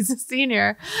it. He's a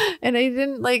senior and I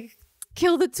didn't like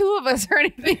kill the two of us or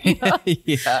anything.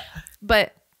 Yeah.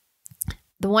 But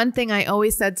the one thing I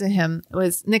always said to him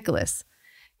was, Nicholas,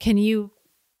 can you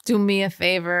do me a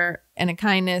favor and a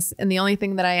kindness? And the only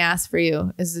thing that I ask for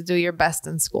you is to do your best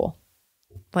in school.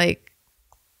 Like,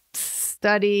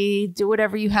 study, do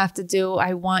whatever you have to do.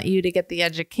 I want you to get the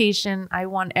education. I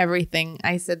want everything.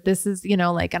 I said, this is,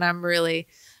 like, and I'm really,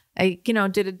 I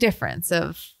did a difference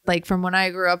of like, from when I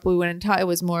grew up, we went and taught, it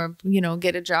was more,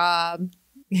 get a job,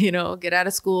 get out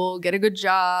of school, get a good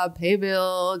job, pay a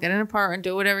bill, get an apartment,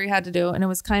 do whatever you had to do. And it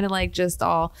was kind of like just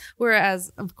all,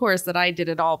 whereas of course that I did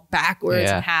it all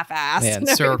backwards and half-assed. Yeah, and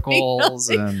circles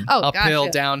and uphill,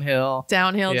 downhill.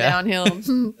 Downhill. Downhill.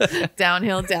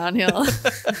 Downhill.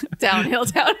 Downhill.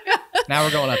 Now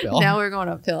we're going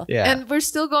uphill. Yeah. And we're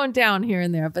still going down here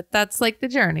and there, but that's like the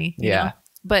journey. You know?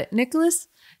 But Nicholas,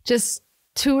 just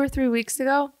 2 or 3 weeks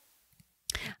ago,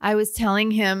 I was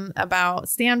telling him about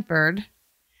Stanford.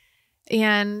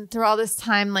 And through all this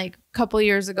time, like a couple of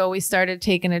years ago, we started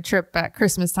taking a trip at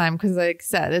Christmas time because, like I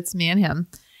said, it's me and him.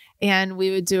 And we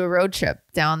would do a road trip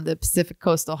down the Pacific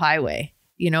Coastal Highway,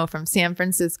 from San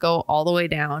Francisco all the way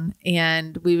down.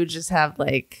 And we would just have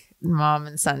like mom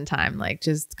and son time, like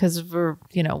just because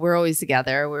we're always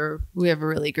together. We have a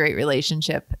really great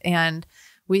relationship. And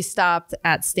we stopped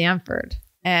at Stanford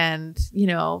and,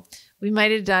 we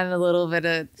might have done a little bit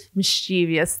of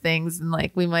mischievous things. And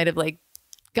like, we might have like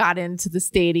got into the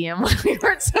stadium when we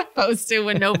weren't supposed to,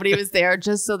 when nobody was there,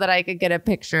 just so that I could get a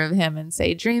picture of him and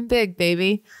say, dream big,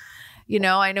 baby.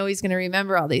 I know he's going to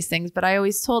remember all these things, but I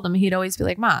always told him, he'd always be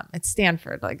like, Mom, it's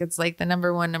Stanford. Like, it's like the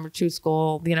number 1, number 2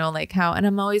 school, like how, and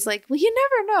I'm always like, well, you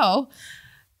never know.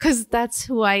 Cause that's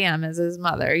who I am as his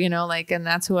mother, and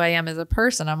that's who I am as a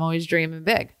person. I'm always dreaming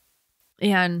big.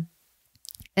 And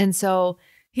so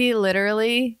he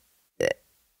literally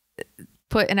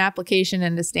put an application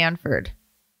into Stanford.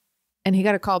 And he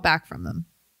got a call back from them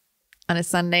on a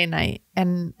Sunday night.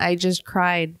 And I just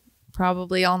cried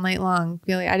probably all night long.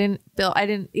 Feeling I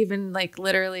didn't even like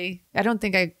literally, I don't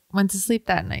think I went to sleep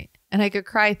that night. And I could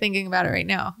cry thinking about it right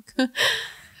now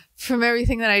from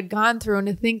everything that I'd gone through. And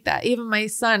to think that even my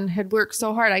son had worked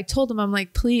so hard. I told him, I'm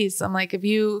like, please, if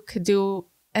you could do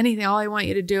anything, all I want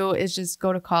you to do is just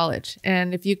go to college.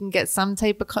 And if you can get some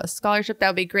type of scholarship, that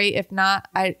would be great. If not,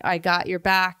 I got your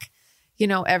back.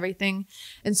 Everything.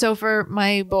 And so for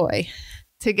my boy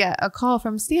to get a call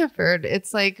from Stanford,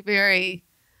 it's like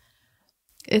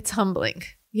it's humbling,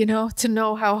 to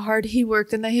know how hard he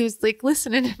worked and that he was like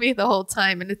listening to me the whole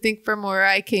time, and to think from where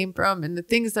I came from and the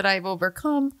things that I've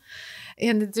overcome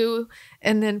and to do.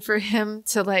 And then for him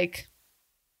to like,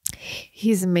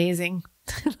 he's amazing.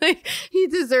 Like, he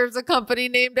deserves a company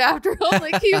named after him.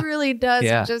 Like, he really does.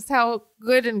 Yeah. And just how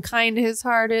good and kind his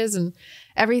heart is, and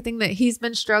everything that he's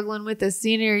been struggling with his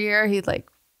senior year. He like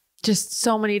just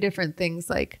so many different things.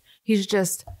 Like, he's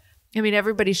just,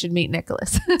 everybody should meet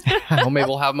Nicholas. Well, maybe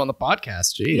we'll have him on the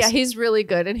podcast. Jeez. Yeah, he's really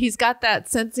good. And he's got that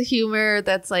sense of humor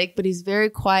that's like, but he's very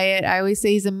quiet. I always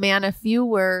say he's a man of few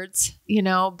words,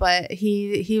 but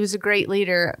he was a great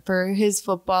leader for his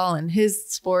football and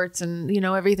his sports and,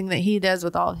 everything that he does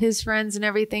with all his friends and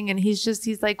everything. And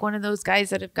he's like one of those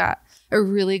guys that have got a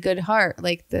really good heart,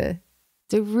 like the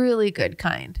really good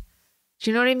kind.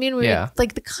 Do you know what I mean?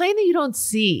 Like the kind that you don't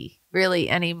see really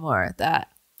anymore, that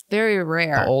very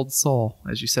rare. The old soul,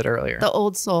 as you said earlier. The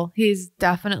old soul. He's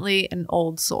definitely an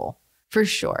old soul for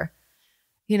sure.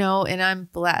 And I'm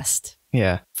blessed.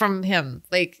 Yeah. From him.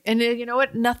 Like, and you know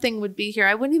what? Nothing would be here.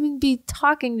 I wouldn't even be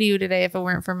talking to you today if it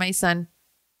weren't for my son.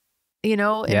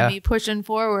 And me pushing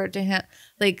forward to him,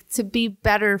 like to be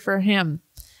better for him.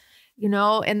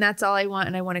 And that's all I want.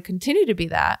 And I want to continue to be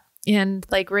that. And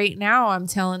like right now I'm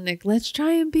telling Nick, let's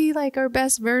try and be like our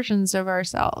best versions of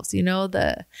ourselves. And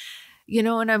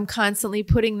I'm constantly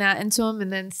putting that into him,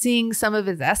 and then seeing some of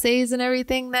his essays and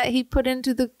everything that he put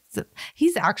into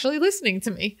he's actually listening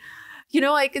to me.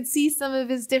 I could see some of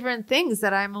his different things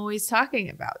that I'm always talking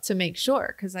about to make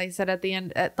sure. Cause I said at the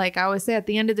end, like I always say, at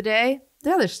the end of the day,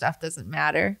 the other stuff doesn't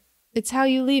matter. It's how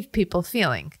you leave people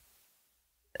feeling.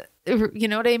 You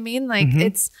know what I mean? Like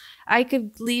I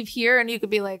could leave here and you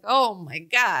could be like, oh my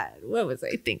God, what was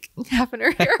I thinking happened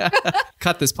earlier?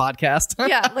 Cut this podcast.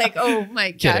 Yeah. Like, oh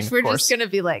my gosh, Kidding, we're just going to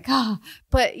be like,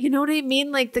 but you know what I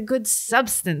mean? Like the good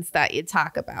substance that you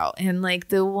talk about, and like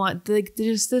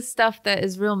just the stuff that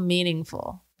is real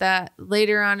meaningful, that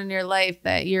later on in your life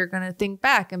that you're going to think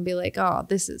back and be like, oh,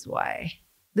 this is why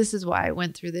I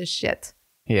went through this shit.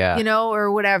 Yeah.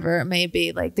 or whatever it may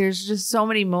be. Like there's just so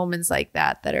many moments like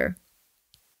that that are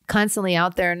constantly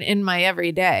out there and in my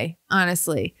everyday,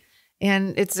 honestly.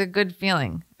 And it's a good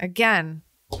feeling. Again,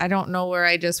 I don't know where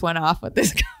I just went off with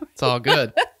this. It's all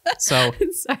good. So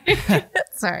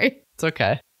sorry. It's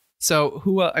okay. So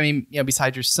who,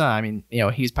 besides your son,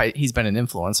 he's been an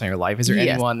influence on your life. Is there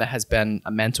anyone that has been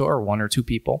a mentor, or one or two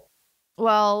people?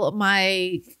 Well,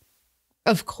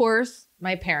 of course,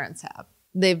 my parents have.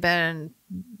 They've been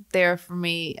there for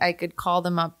me. I could call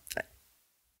them up.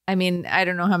 I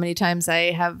don't know how many times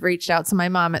I have reached out to my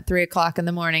mom at 3:00 in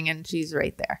the morning and she's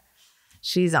right there.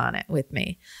 She's on it with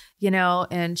me,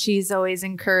 and she's always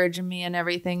encouraging me and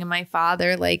everything. And my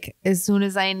father, like, as soon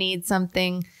as I need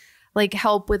something, like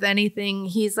help with anything,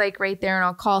 he's like right there, and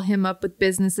I'll call him up with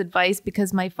business advice,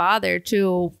 because my father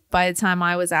too, by the time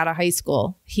I was out of high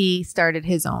school, he started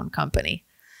his own company,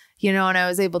 and I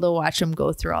was able to watch him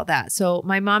go through all that. So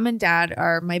my mom and dad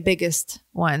are my biggest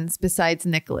ones besides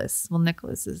Nicholas. Well,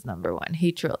 Nicholas is number one.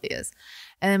 He truly is.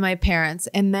 And then my parents.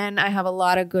 And then I have a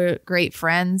lot of great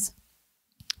friends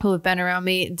who have been around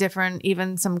me,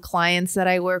 even some clients that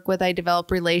I work with. I develop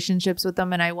relationships with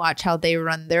them and I watch how they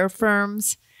run their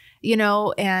firms,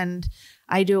 and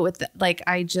I do it with,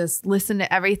 I just listen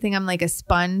to everything. I'm like a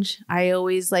sponge. I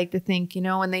always like to think,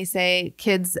 when they say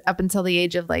kids up until the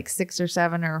age of 6 or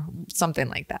 7 or something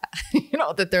like that,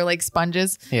 that they're like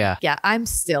sponges. Yeah. Yeah. I'm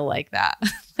still like that.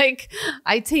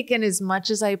 I take in as much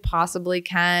as I possibly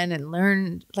can and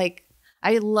learn.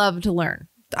 I love to learn.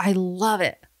 I love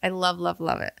it. I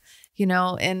love it,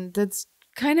 and that's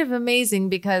kind of amazing,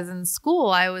 because in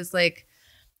school, I was like,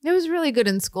 it was really good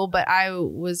in school, but I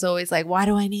was always like, why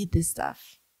do I need this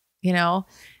stuff? And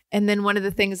then one of the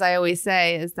things I always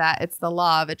say is that it's the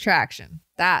law of attraction.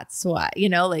 That's why,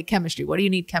 like chemistry. What do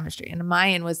you need chemistry? And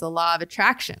mine was the law of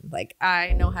attraction. Like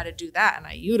I know how to do that and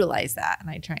I utilize that and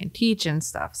I try and teach and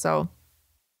stuff. So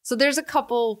there's a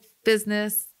couple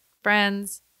business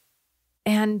friends,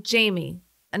 and Jamie.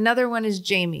 Another one is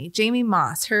Jamie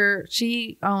Moss.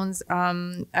 She owns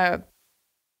a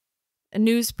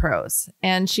News Pros,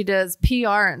 and she does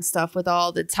PR and stuff with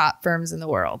all the top firms in the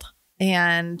world.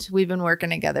 And we've been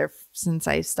working together since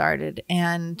I started.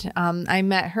 And I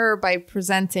met her by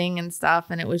presenting and stuff.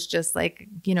 And it was just like,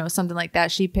 something like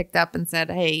that. She picked up and said,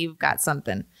 hey, you've got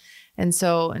something. And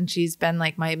she's been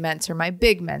like my mentor, my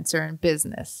big mentor in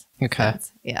business. Okay.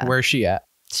 Yeah. Where's she at?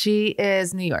 She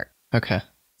is New York. Okay.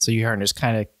 So you and just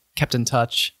kind of kept in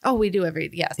touch? Oh, we do every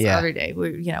day.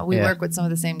 We work with some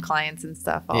of the same clients and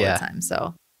stuff all the time.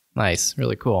 So nice.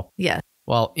 Really cool. Yeah.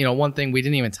 Well, one thing we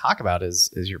didn't even talk about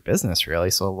is your business, really.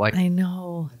 So I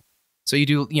know. So you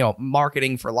do,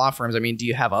 marketing for law firms. Do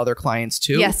you have other clients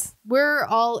too? Yes. We're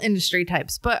all industry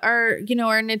types, but our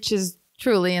niche is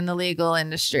truly in the legal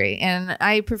industry. And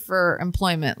I prefer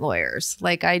employment lawyers.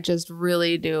 I just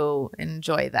really do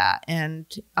enjoy that. And,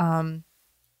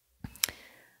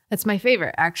 that's my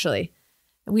favorite, actually.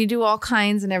 We do all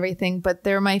kinds and everything, but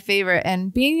they're my favorite.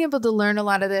 And being able to learn a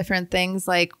lot of different things,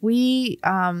 we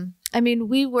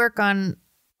work on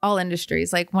all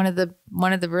industries. One of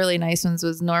the really nice ones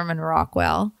was Norman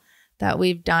Rockwell that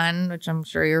we've done, which I'm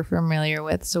sure you're familiar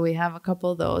with. So we have a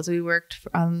couple of those. We worked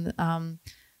on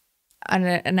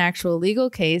an actual legal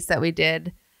case that we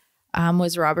did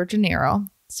was Robert De Niro.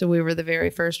 So we were the very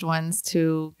first ones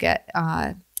to get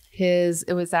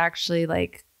it was actually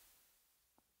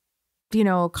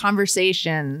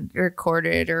conversation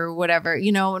recorded or whatever,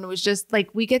 and it was just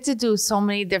we get to do so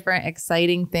many different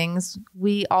exciting things.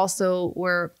 We also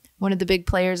were one of the big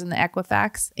players in the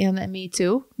Equifax and the Me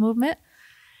Too movement.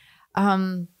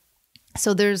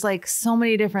 So there's so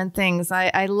many different things.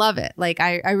 I love it.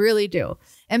 I really do.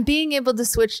 And being able to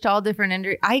switch to all different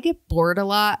industries, I get bored a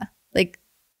lot.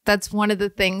 That's one of the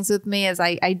things with me is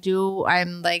I'm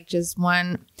just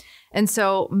one. And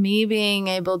so me being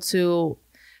able to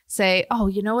say, oh,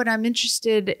 you know what? I'm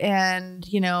interested in,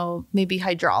 maybe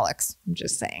hydraulics. I'm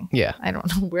just saying. Yeah. I don't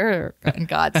know where in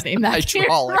God's name that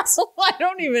hydraulics. I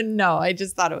don't even know. I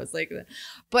just thought it was like that.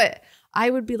 But I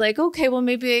would be like, okay, well,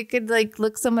 maybe I could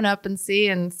look someone up and see,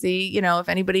 if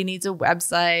anybody needs a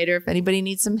website or if anybody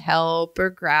needs some help or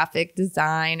graphic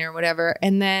design or whatever.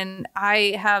 And then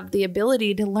I have the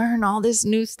ability to learn all this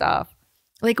new stuff.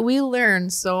 We learn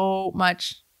so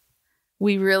much.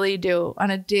 We really do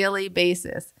on a daily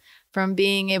basis from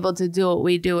being able to do what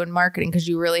we do in marketing, because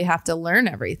you really have to learn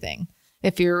everything.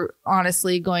 If you're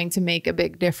honestly going to make a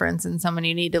big difference in someone,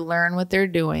 you need to learn what they're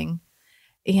doing.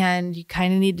 And you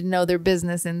kind of need to know their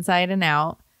business inside and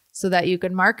out so that you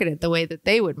can market it the way that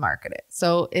they would market it.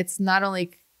 So it's not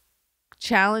only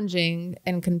challenging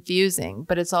and confusing,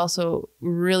 but it's also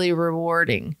really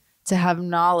rewarding to have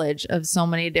knowledge of so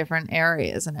many different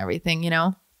areas and everything,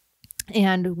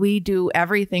 and we do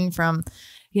everything from,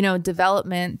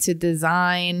 development to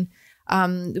design.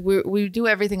 We do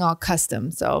everything all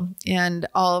custom. So, and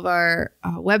all of our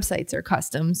websites are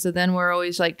custom. So then we're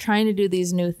always like trying to do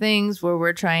these new things where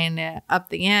we're trying to up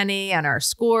the ante and our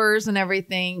scores and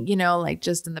everything, like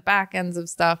just in the back ends of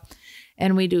stuff.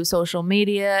 And we do social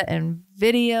media and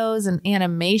videos and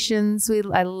animations.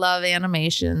 I love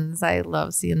animations. I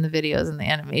love seeing the videos and the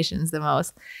animations the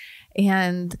most.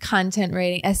 And content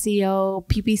rating, SEO,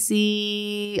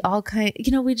 PPC, all kind,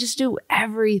 we just do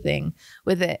everything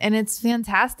with it. And it's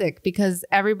fantastic because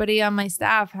everybody on my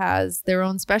staff has their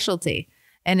own specialty.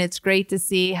 And it's great to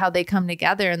see how they come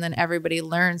together and then everybody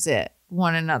learns it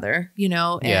one another,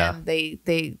 and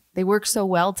they work so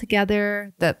well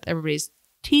together that everybody's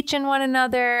teaching one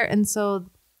another. And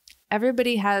so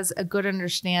everybody has a good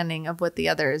understanding of what the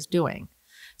other is doing.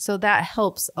 So that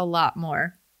helps a lot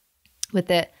more with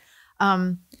it.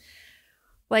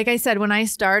 Like I said, when I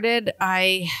started,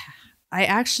 I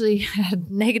actually had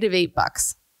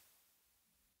 -$8.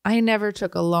 I never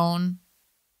took a loan.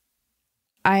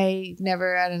 I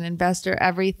never had an investor.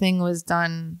 Everything was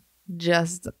done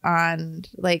just on,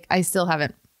 I still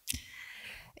haven't.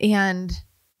 And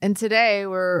today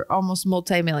we're almost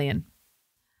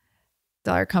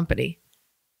multi-million-dollar company.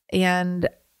 And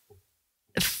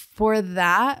for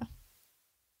that,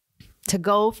 to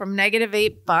go from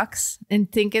 -$8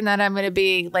 and thinking that I'm going to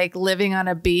be living on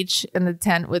a beach in the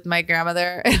tent with my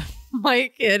grandmother and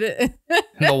my kid and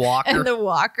the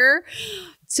walker,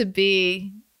 to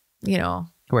be,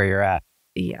 where you're at.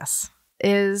 Yes.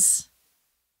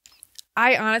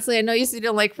 I honestly, I know you said you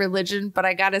don't like religion, but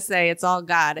I got to say it's all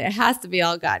God. It has to be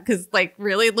all God because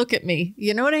really look at me.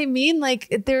 You know what I mean?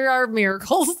 There are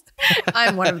miracles.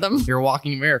 I'm one of them. You're a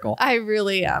walking miracle. I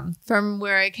really am from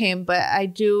where I came. But I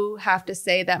do have to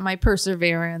say that my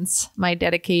perseverance, my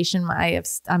dedication,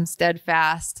 I'm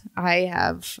steadfast.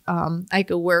 I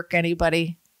could work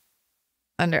anybody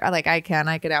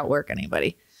I could outwork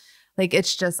anybody.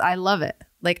 It's just, I love it.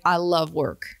 I love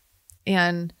work.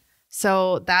 And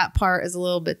so that part is a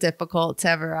little bit difficult to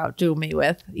ever outdo me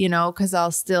with, because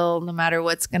I'll still, no matter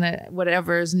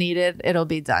whatever is needed, it'll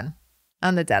be done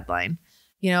on the deadline,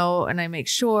 and I make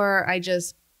sure I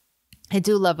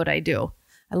do love what I do.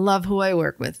 I love who I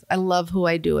work with. I love who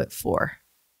I do it for,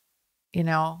 and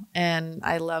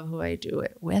I love who I do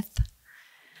it with.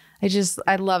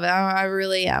 I love it. I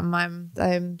really am.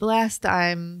 I'm blessed.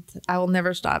 I will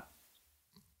never stop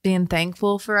being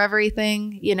thankful for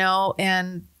everything,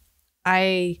 and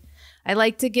I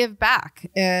like to give back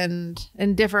and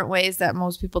in different ways that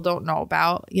most people don't know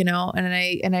about,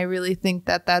 and I really think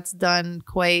that that's done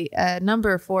quite a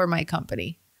number for my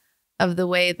company of the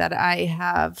way that I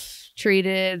have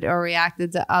treated or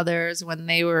reacted to others when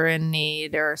they were in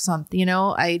need or something,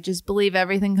 I just believe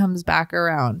everything comes back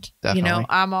around. Definitely.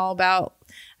 I'm all about,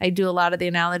 I do a lot of the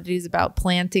analogies about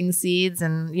planting seeds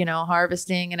and,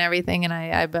 harvesting and everything. And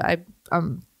I'm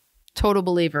a total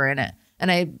believer in it.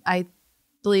 And I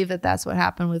believe that that's what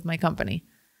happened with my company,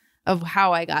 of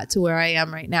how I got to where I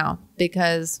am right now,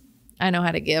 because I know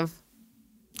how to give,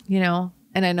 and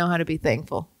I know how to be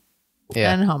thankful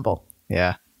and humble.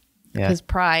 Yeah. Because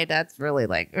pride, that's really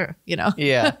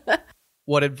Yeah.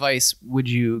 What advice would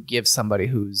you give somebody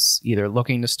who's either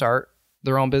looking to start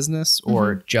their own business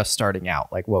or just starting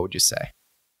out? What would you say?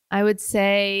 I would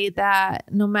say that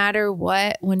no matter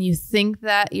what, when you think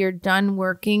that you're done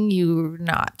working, you're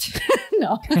not.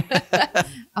 No.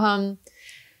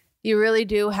 You really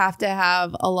do have to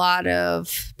have a lot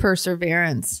of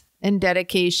perseverance and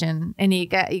dedication, and you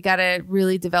got to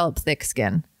really develop thick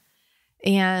skin,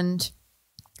 and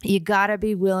you got to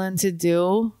be willing to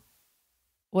do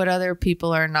what other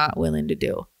people are not willing to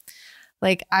do.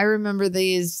 I remember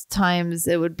these times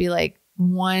it would be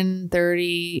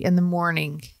 1:30 in the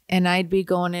morning, and I'd be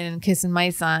going in and kissing my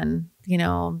son,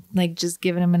 just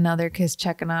giving him another kiss,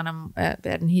 checking on him at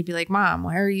bed. And he'd be like, "Mom,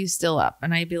 why are you still up?"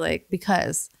 And I'd be like,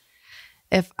 "Because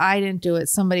if I didn't do it,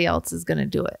 somebody else is going to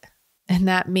do it." And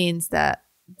that means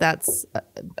that's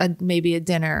maybe a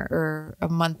dinner or a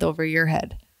month over your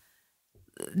head.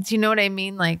 Do you know what I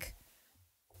mean?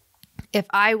 If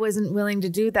I wasn't willing to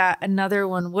do that, another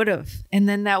one would have. And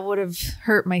then that would have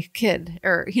hurt my kid,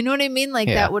 or you know what I mean?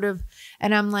 That would have.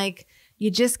 And I'm you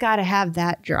just got to have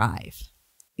that drive.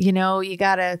 You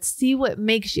got to see what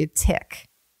makes you tick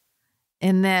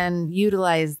and then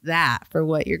utilize that for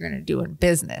what you're going to do in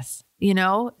business,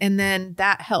 and then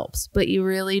that helps. But you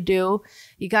really do.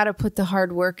 You got to put the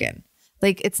hard work in.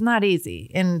 It's not easy.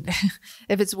 And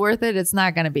if it's worth it, it's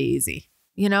not going to be easy,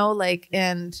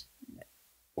 and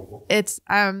it's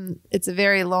a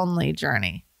very lonely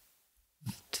journey.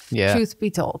 Yeah. Truth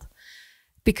be told,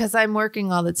 because I'm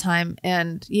working all the time,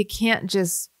 and you can't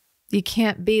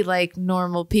be like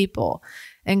normal people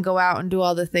and go out and do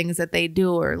all the things that they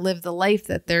do or live the life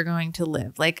that they're going to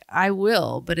live. Like I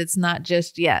will, but it's not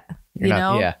just yet,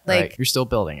 Yeah. like Right. You're still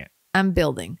building it. I'm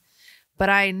building, but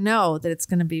I know that it's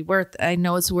going to be I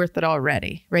know it's worth it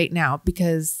already right now,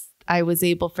 because I was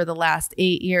able for the last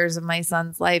 8 years of my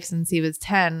son's life since he was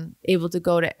 10, able to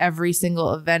go to every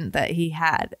single event that he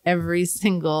had, every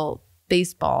single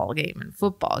baseball game and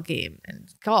football game and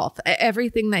golf,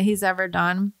 everything that he's ever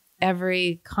done,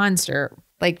 every concert,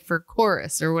 like for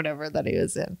chorus or whatever that he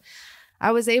was in.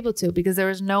 I was able to, because there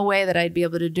was no way that I'd be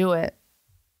able to do it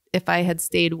if I had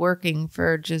stayed working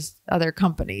for just other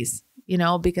companies,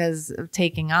 because of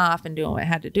taking off and doing what I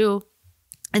had to do.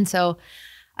 And so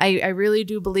I really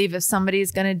do believe if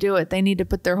somebody's going to do it, they need to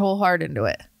put their whole heart into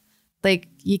it. Like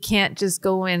you can't just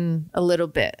go in a little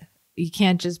bit. You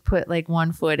can't just put like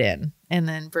one foot in and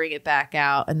then bring it back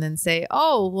out and then say,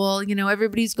 oh, well,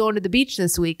 everybody's going to the beach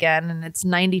this weekend and it's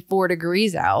 94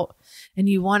 degrees out and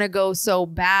you want to go so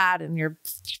bad and your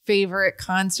favorite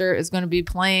concert is going to be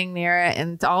playing there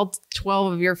and all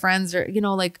 12 of your friends are,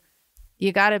 like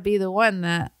you got to be the one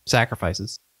that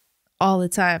sacrifices all the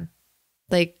time,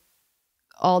 like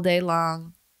all day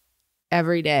long,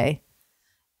 every day.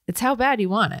 It's how bad you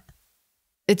want it.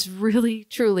 It's really,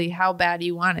 truly how bad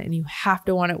you want it. And you have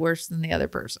to want it worse than the other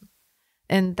person.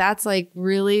 And that's like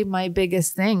really my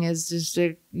biggest thing is just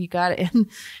you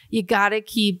gotta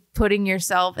keep putting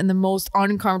yourself in the most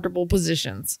uncomfortable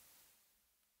positions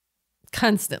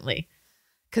constantly.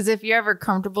 Because if you're ever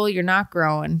comfortable, you're not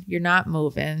growing, you're not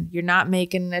moving, you're not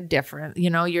making a difference.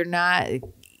 You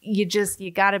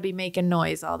got to be making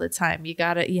noise all the time.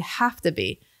 You have to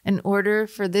be, in order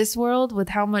for this world with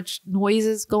how much noise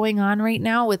is going on right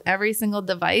now with every single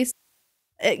device,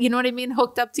 you know what I mean?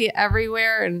 Hooked up to you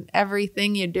everywhere and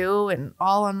everything you do and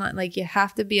all online, like you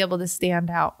have to be able to stand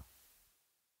out.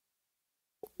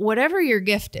 Whatever your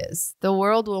gift is, the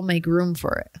world will make room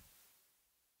for it.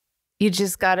 You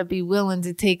just got to be willing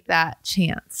to take that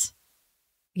chance,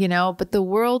 but the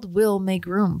world will make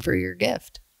room for your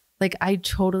gift. Like I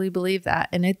totally believe that.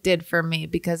 And it did for me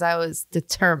because I was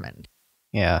determined.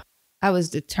 Yeah. I was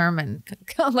determined.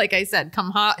 Like I said,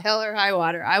 come hell or high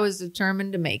water, I was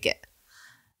determined to make it.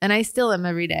 And I still am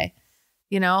every day,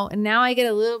 and now I get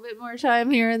a little bit more time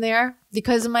here and there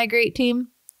because of my great team,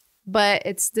 but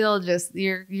it's still just,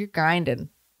 you're grinding.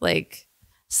 Like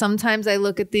sometimes I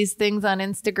look at these things on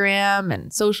Instagram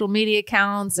and social media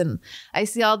accounts and I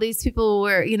see all these people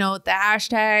where, the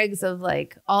hashtags of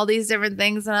like all these different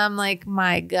things. And I'm like,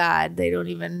 my God, they don't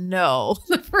even know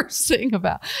the first thing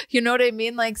about, you know what I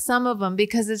mean? Like some of them,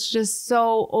 because it's just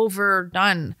so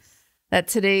overdone that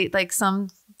today, like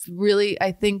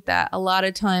I think that a lot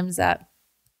of times that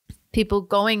people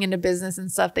going into business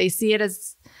and stuff, they see it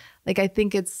as like, I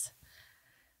think it's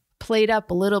played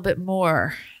up a little bit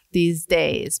more these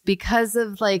days because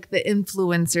of like the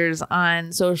influencers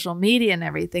on social media and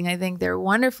everything. I think they're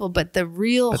wonderful, but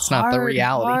that's not the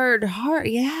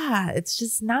reality. Yeah.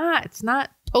 It's not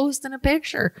posting a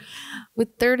picture with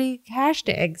 30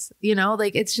 hashtags,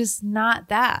 like it's just not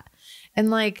that.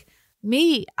 And like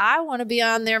me, I want to be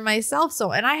on there myself.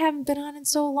 And I haven't been on in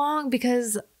so long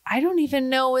because I don't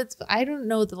know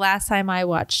the last time I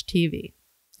watched TV.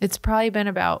 It's probably been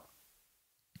about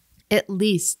at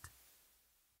least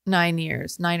 9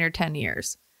 or 10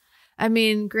 years. I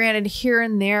mean, granted, here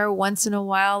and there, once in a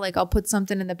while, like I'll put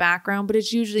something in the background, but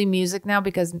it's usually music now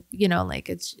because,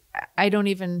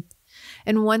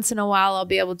 and once in a while I'll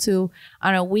be able to,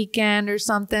 on a weekend or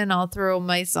something, I'll throw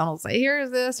my son, I'll say, here's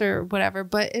this or whatever.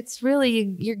 But it's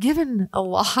really, you're giving a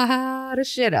lot of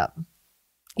shit up,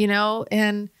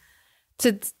 and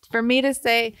for me to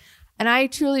say, and I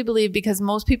truly believe because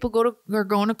most people are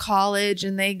going to college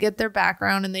and they get their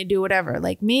background and they do whatever.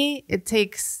 Like me, it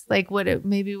takes like what it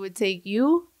maybe would take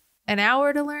you an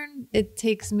hour to learn. It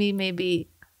takes me maybe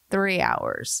 3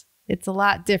 hours. It's a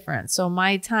lot different. So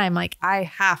my time, like I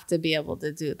have to be able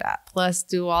to do that. Plus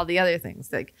do all the other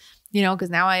things like, because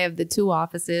now I have the 2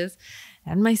 offices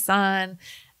and my son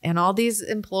and all these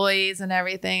employees and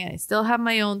everything. I still have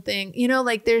my own thing,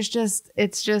 like it's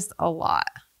just a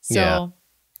lot. So yeah.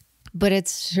 But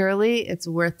it's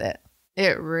worth it.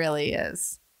 It really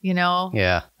is,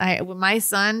 Yeah. With my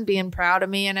son being proud of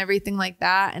me and everything like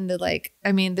that. And to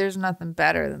there's nothing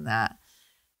better than that.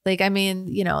 Like,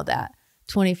 that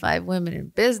 25 women in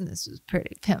business was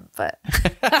pretty pimp, but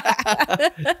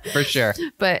For sure.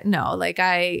 But no, like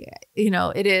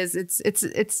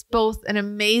it's both an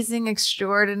amazing,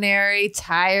 extraordinary,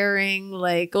 tiring,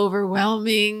 like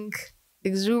overwhelming,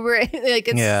 exuberant, like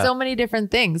it's so many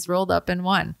different things rolled up in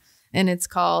one. And it's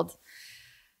called,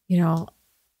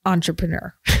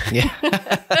 entrepreneur.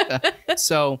 Yeah.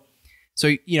 So,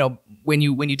 when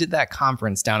you did that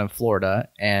conference down in Florida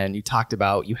and you talked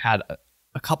about you had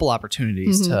a couple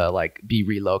opportunities to like be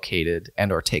relocated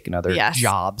and or take another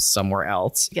job somewhere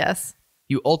else. Yes.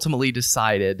 You ultimately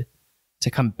decided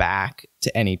to come back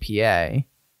to NEPA.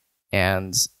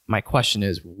 And my question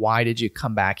is, why did you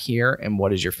come back here? And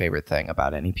what is your favorite thing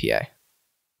about NEPA?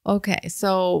 Okay.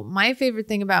 So my favorite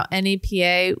thing about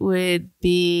NEPA would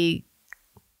be,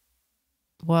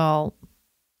 well,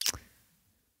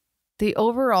 the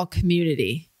overall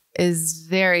community is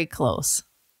very close.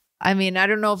 I mean, I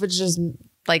don't know if it's just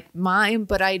like mine,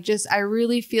 but I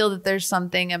really feel that there's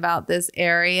something about this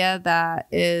area that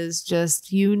is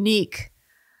just unique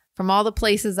from all the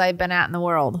places I've been at in the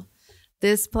world.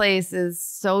 This place is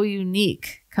so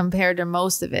unique compared to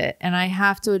most of it. And I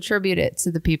have to attribute it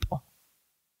to the people.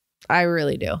 I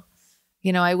really do.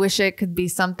 I wish it could be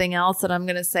something else that I'm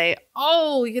going to say,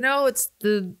 oh, it's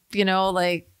the,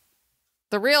 like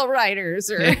the real writers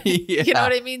or, you know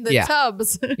what I mean? The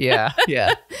tubs. Yeah.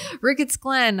 Ricketts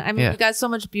Glen. I mean, we got so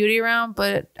much beauty around,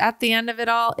 but at the end of it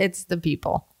all, it's the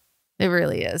people. It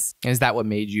really is. And is that what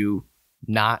made you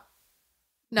not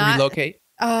relocate?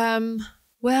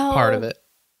 Well, part of it.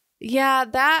 Yeah,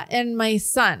 that and my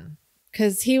son,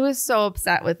 because he was so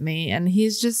upset with me and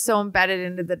he's just so embedded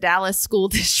into the Dallas school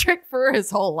district for his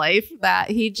whole life that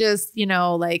he just, and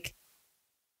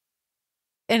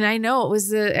I know it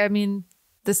was,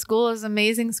 the school is an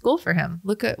amazing school for him.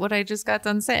 Look at what I just got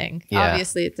done saying. Yeah.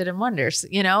 Obviously it did him wonders,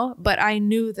 but I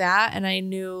knew that. And I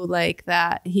knew like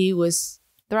that he was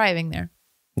thriving there.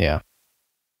 Yeah.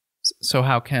 So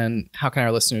how can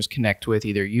our listeners connect with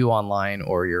either you online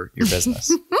or your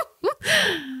business?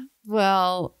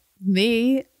 Well,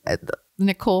 me,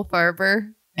 Nicole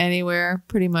Farber,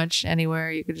 pretty much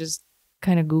anywhere. You could just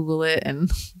kind of Google it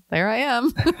and there I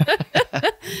am.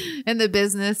 And the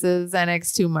business is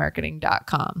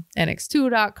ENX2Marketing.com,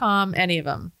 ENX2.com, any of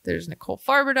them. There's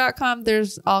NicoleFarber.com.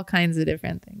 There's all kinds of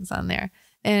different things on there.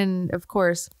 And of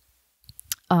course,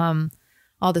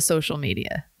 all the social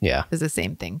media is the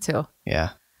same thing too. Yeah.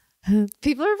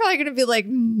 People are probably going to be like,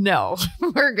 no,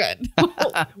 we're good.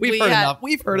 We've heard enough.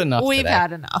 We've heard enough. We've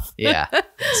had enough. Yeah.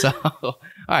 So, all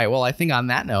right. Well, I think on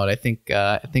that note, I think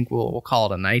we'll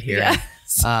call it a night here.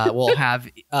 Yes. We'll have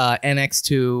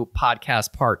NX2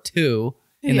 podcast part 2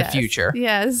 in the future.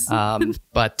 Yes.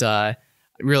 But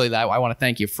really, I want to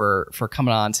thank you for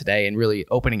coming on today and really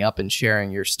opening up and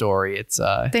sharing your story.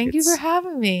 Thank you for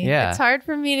having me. Yeah. It's hard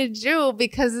for me to do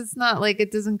because it's not like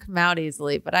it doesn't come out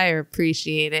easily, but I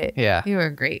appreciate it. Yeah. You were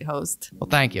a great host. Well,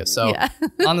 thank you. So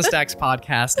on the Stacks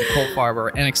podcast, Nicole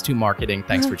Farber, NX2 Marketing.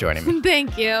 Thanks for joining me.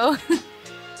 Thank you.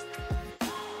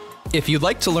 If you'd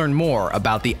like to learn more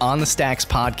about the On the Stacks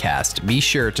podcast, be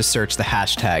sure to search the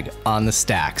hashtag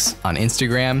OnTheStacks on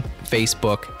Instagram,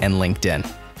 Facebook, and LinkedIn.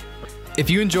 If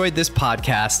you enjoyed this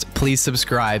podcast, please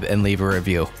subscribe and leave a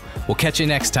review. We'll catch you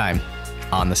next time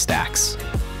on The Stacks.